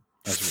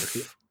as a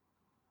rookie.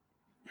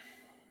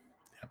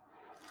 Yeah.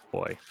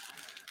 Boy.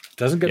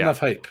 Doesn't get enough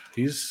hype.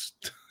 He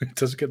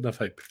doesn't get enough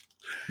hype.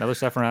 Another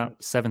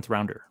 7th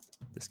rounder,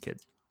 this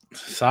kid.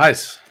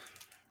 Size.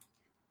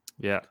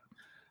 Yeah.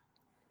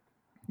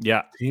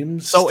 Yeah.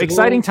 Teams So still-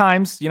 exciting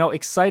times,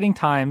 exciting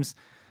times.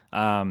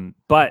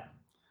 But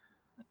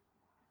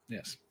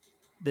Yes.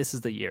 this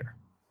is the year.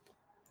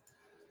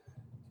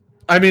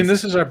 I mean,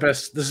 this has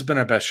been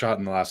our best shot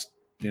in the last,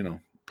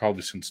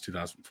 probably since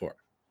 2004.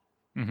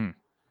 Mm-hmm.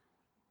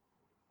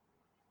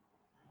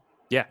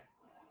 Yeah.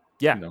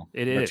 Yeah,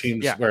 it where is.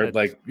 teams Yeah, where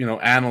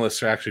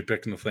analysts are actually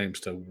picking the Flames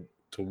to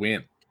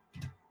win.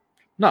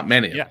 Not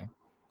many of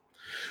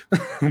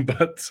them,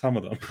 but some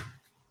of them.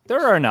 there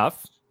are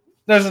enough.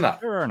 There's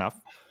enough. There are enough.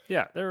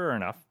 Yeah, there are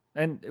enough.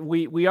 And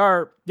we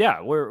are,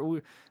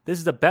 we're this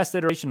is the best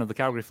iteration of the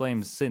Calgary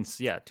Flames since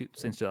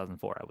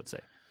 2004, I would say.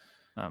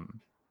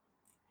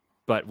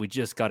 But we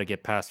just got to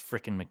get past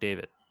frickin'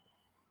 McDavid.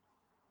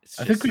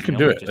 I think we can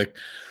do it. Like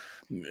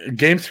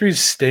Game 3 is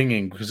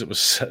stinging because it was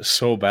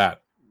so bad.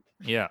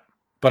 Yeah.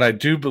 But I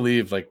do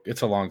believe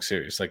it's a long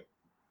series. Like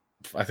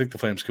I think the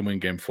Flames can win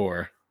Game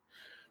 4,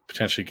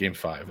 potentially Game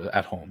 5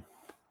 at home.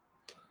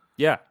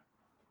 Yeah.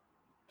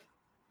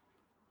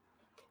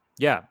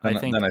 Yeah, I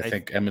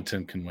think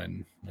Edmonton can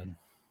win.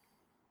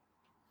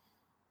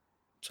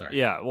 Sorry.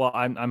 Yeah, well,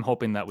 I'm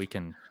hoping that we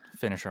can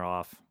finish her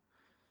off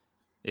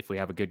if we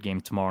have a good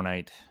game tomorrow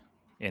night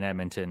in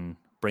Edmonton,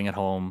 bring it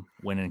home,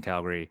 win in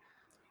Calgary,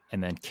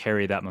 and then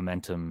carry that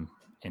momentum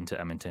into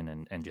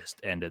Edmonton and just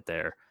end it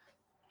there,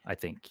 I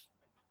think.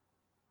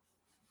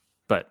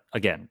 But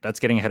again, that's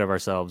getting ahead of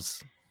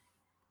ourselves.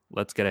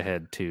 Let's get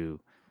ahead to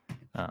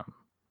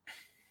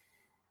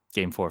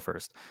Game 4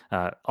 first.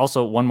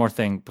 Also, one more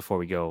thing before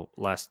we go.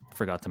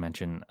 Forgot to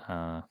mention,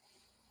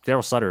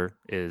 Daryl Sutter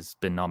has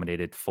been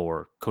nominated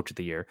for Coach of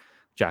the Year,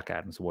 Jack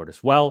Adams Award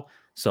as well.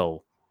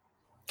 So,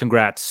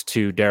 congrats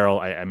to Daryl.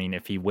 I mean,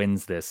 if he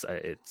wins this,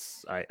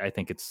 I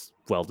think it's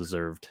well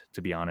deserved,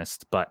 to be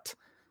honest. But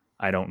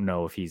I don't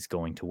know if he's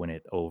going to win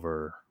it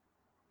over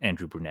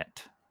Andrew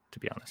Brunette, to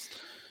be honest.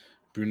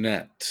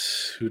 Brunette,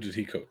 who did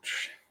he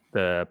coach?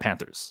 The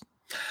Panthers.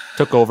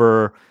 Took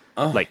over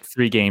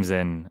 3 games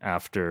in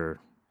after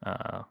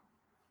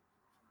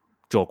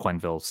Joel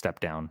Quenneville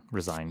stepped down,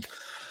 resigned.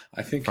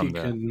 I think he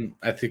can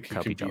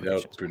beat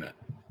out Brunette.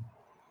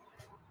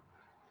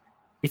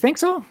 You think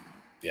so?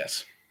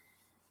 Yes.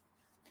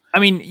 I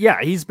mean, yeah,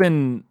 he's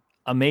been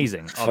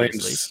amazing.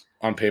 Obviously, Flames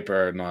on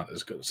paper are not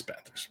as good as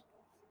Panthers.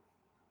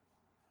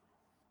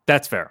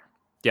 That's fair.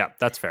 Yeah,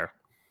 that's fair.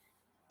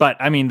 But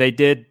I mean, they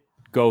did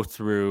go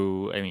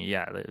through. I mean,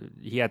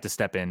 he had to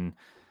step in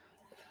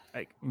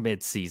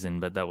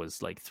mid-season, but that was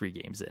 3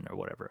 games in or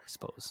whatever, I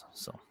suppose.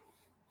 So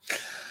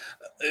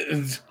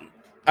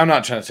I'm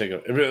not trying to take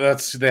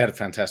it. They had a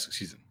fantastic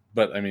season,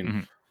 but I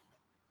mean,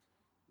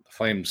 the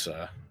Flames.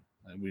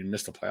 We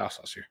missed the playoffs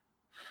last year,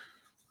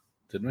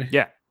 didn't we?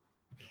 Yeah.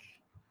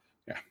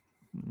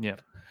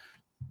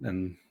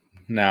 And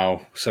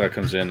now Sutter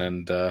comes in,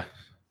 and I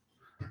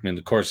mean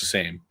the core's the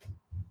same.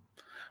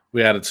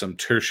 We added some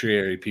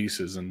tertiary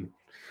pieces, and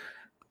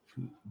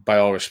by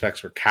all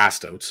respects, were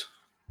cast outs.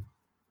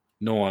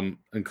 No one,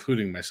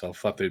 including myself,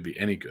 thought they'd be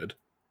any good.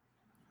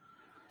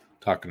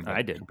 Talking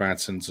about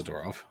Branson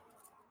Zadorov.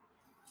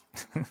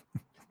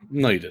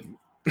 No, you didn't.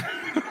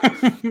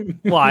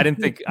 Well, I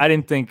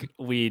didn't think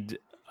we'd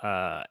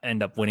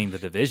end up winning the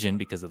division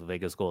because of the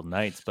Vegas Golden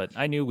Knights, but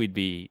I knew we'd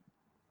be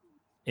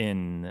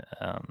in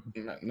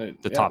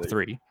the top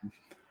 3.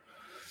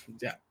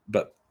 Yeah,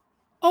 but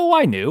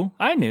I knew.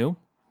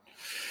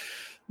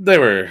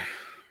 The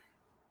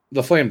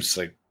Flames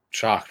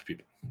shocked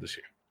people this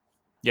year.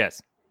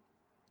 Yes.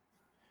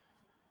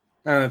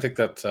 And I think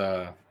that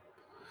a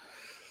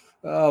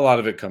lot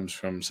of it comes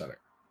from Sutter,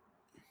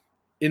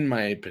 in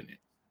my opinion.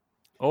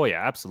 Oh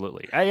yeah,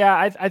 absolutely.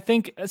 I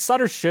think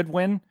Sutter should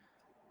win.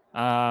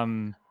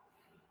 But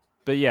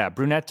yeah,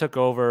 Brunette took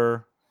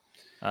over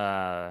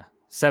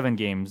 7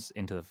 games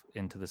into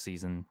the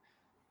season,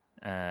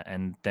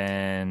 and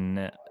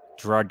then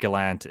Gerard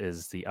Gallant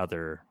is the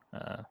other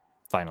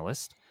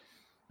finalist.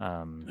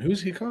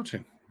 Who's he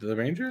coaching? The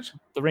Rangers?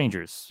 The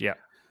Rangers, yeah.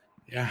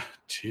 Yeah,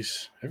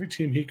 jeez. Every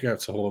team he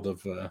gets a hold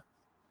of,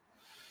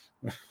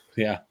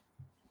 yeah.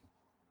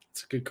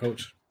 It's a good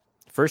coach.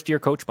 First year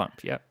coach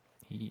bump, yeah.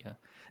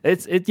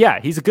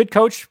 He's a good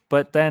coach,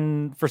 but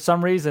then for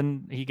some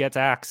reason he gets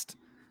axed.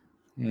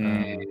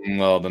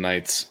 Well, the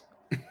Knights.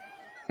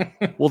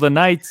 Well, the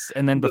Knights,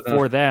 and then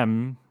before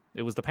them,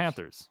 it was the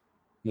Panthers.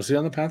 Was he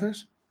on the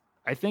Panthers?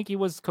 I think he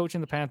was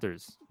coaching the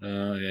Panthers.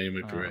 Yeah, you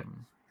might be right.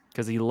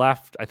 Because he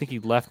left. I think he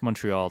left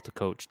Montreal to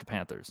coach the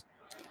Panthers.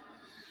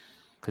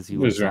 Because he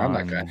was around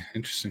that guy.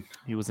 Interesting.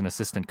 He was an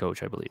assistant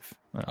coach, I believe.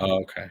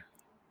 Okay.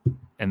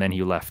 And then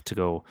he left to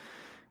go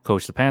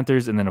coach the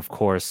Panthers, and then of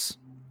course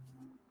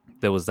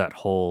there was that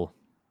whole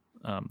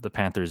the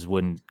Panthers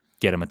wouldn't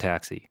get him a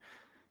taxi,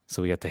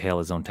 so he had to hail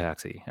his own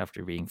taxi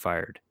after being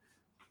fired,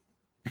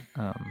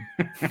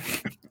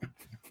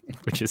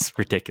 which is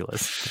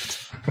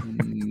ridiculous.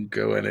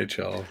 Go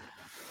NHL.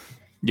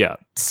 Yeah,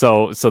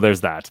 so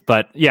there's that.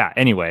 But yeah,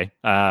 anyway,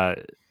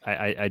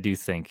 I do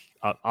think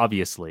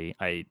obviously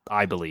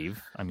I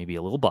believe, I may be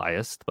a little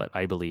biased, but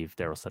I believe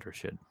Daryl Sutter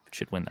should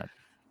win that.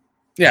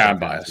 Yeah, I'm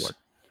biased.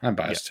 I'm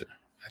biased too.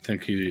 I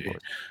think he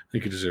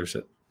deserves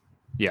it.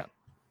 Yeah.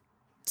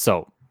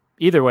 So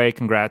either way,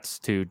 congrats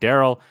to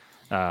Daryl.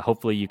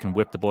 Hopefully you can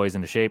whip the boys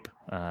into shape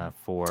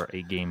for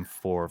a Game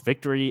 4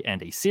 victory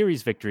and a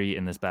series victory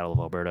in this Battle of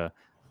Alberta.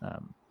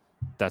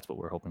 That's what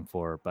we're hoping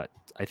for. But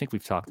I think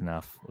we've talked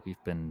enough.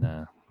 We've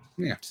been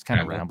just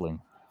kind of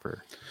rambling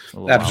for a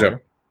little while.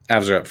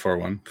 Avs are up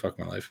 4-1. Fuck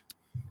my life.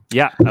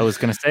 Yeah, I was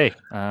going to say.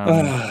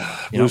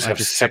 Blues have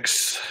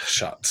 6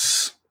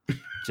 shots.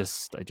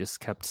 I just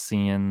kept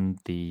seeing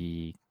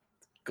the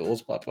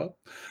goals pop up.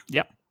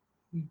 Yep.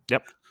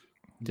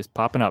 Just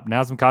popping up.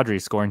 Nazem Kadri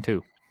is scoring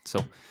too.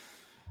 So,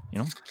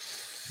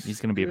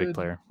 he's going to be a big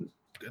player.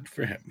 Good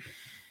for him.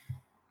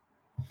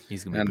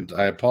 He's going to. And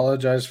I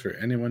apologize for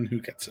anyone who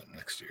gets him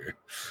next year.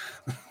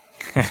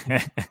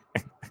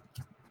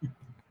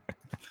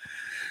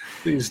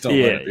 Please don't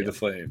let it be the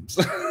Flames.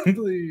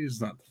 Please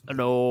not.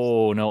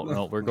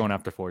 No. We're going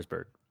after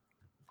Forsberg.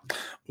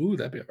 Ooh,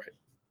 that'd be all right.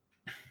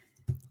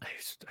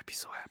 I'd be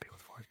so happy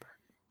with Forsberg.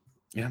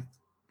 Yeah.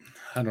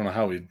 I don't know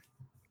how we'd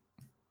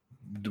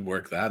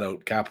work that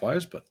out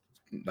cap-wise, but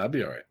that'd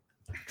be all right.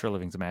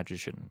 Treliving's a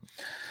magician.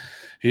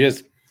 He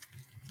is.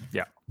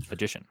 Yeah,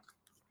 magician.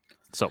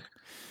 So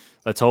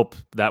let's hope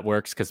that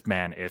works because,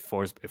 man, if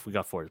we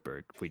got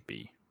Forsberg,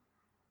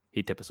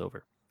 he'd tip us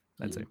over.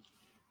 That's it.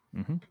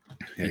 Mm-hmm.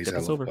 Yeah, he's a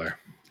hell of a player.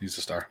 He's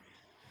a star.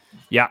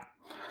 Yeah.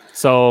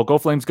 So go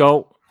Flames,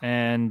 go.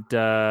 And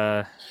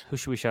who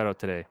should we shout out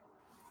today?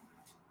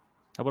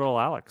 How about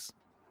old Alex?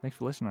 Thanks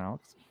for listening,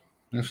 Alex.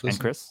 And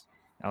Chris.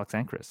 Alex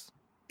and Chris.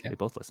 Yeah. They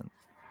both listen.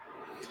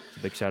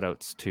 Big shout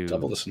outs to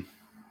double listen.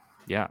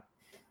 Yeah,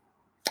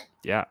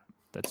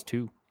 that's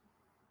 2,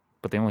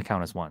 but they only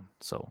count as 1.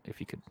 So if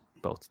you could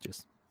both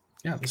just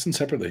listen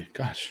separately.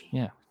 Gosh,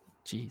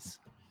 jeez,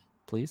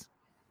 please,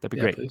 that'd be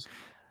great. Please.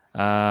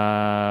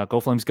 Go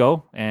Flames,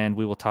 go, and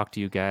we will talk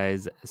to you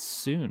guys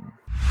soon.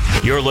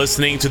 You're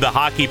listening to the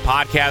Hockey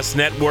Podcast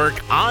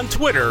Network on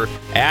Twitter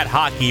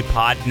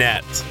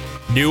 @HockeyPodNet.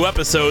 New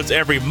episodes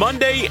every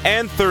Monday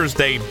and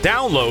Thursday.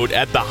 Download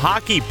at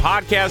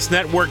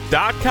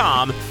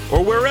thehockeypodcastnetwork.com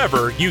or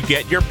wherever you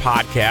get your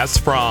podcasts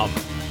from.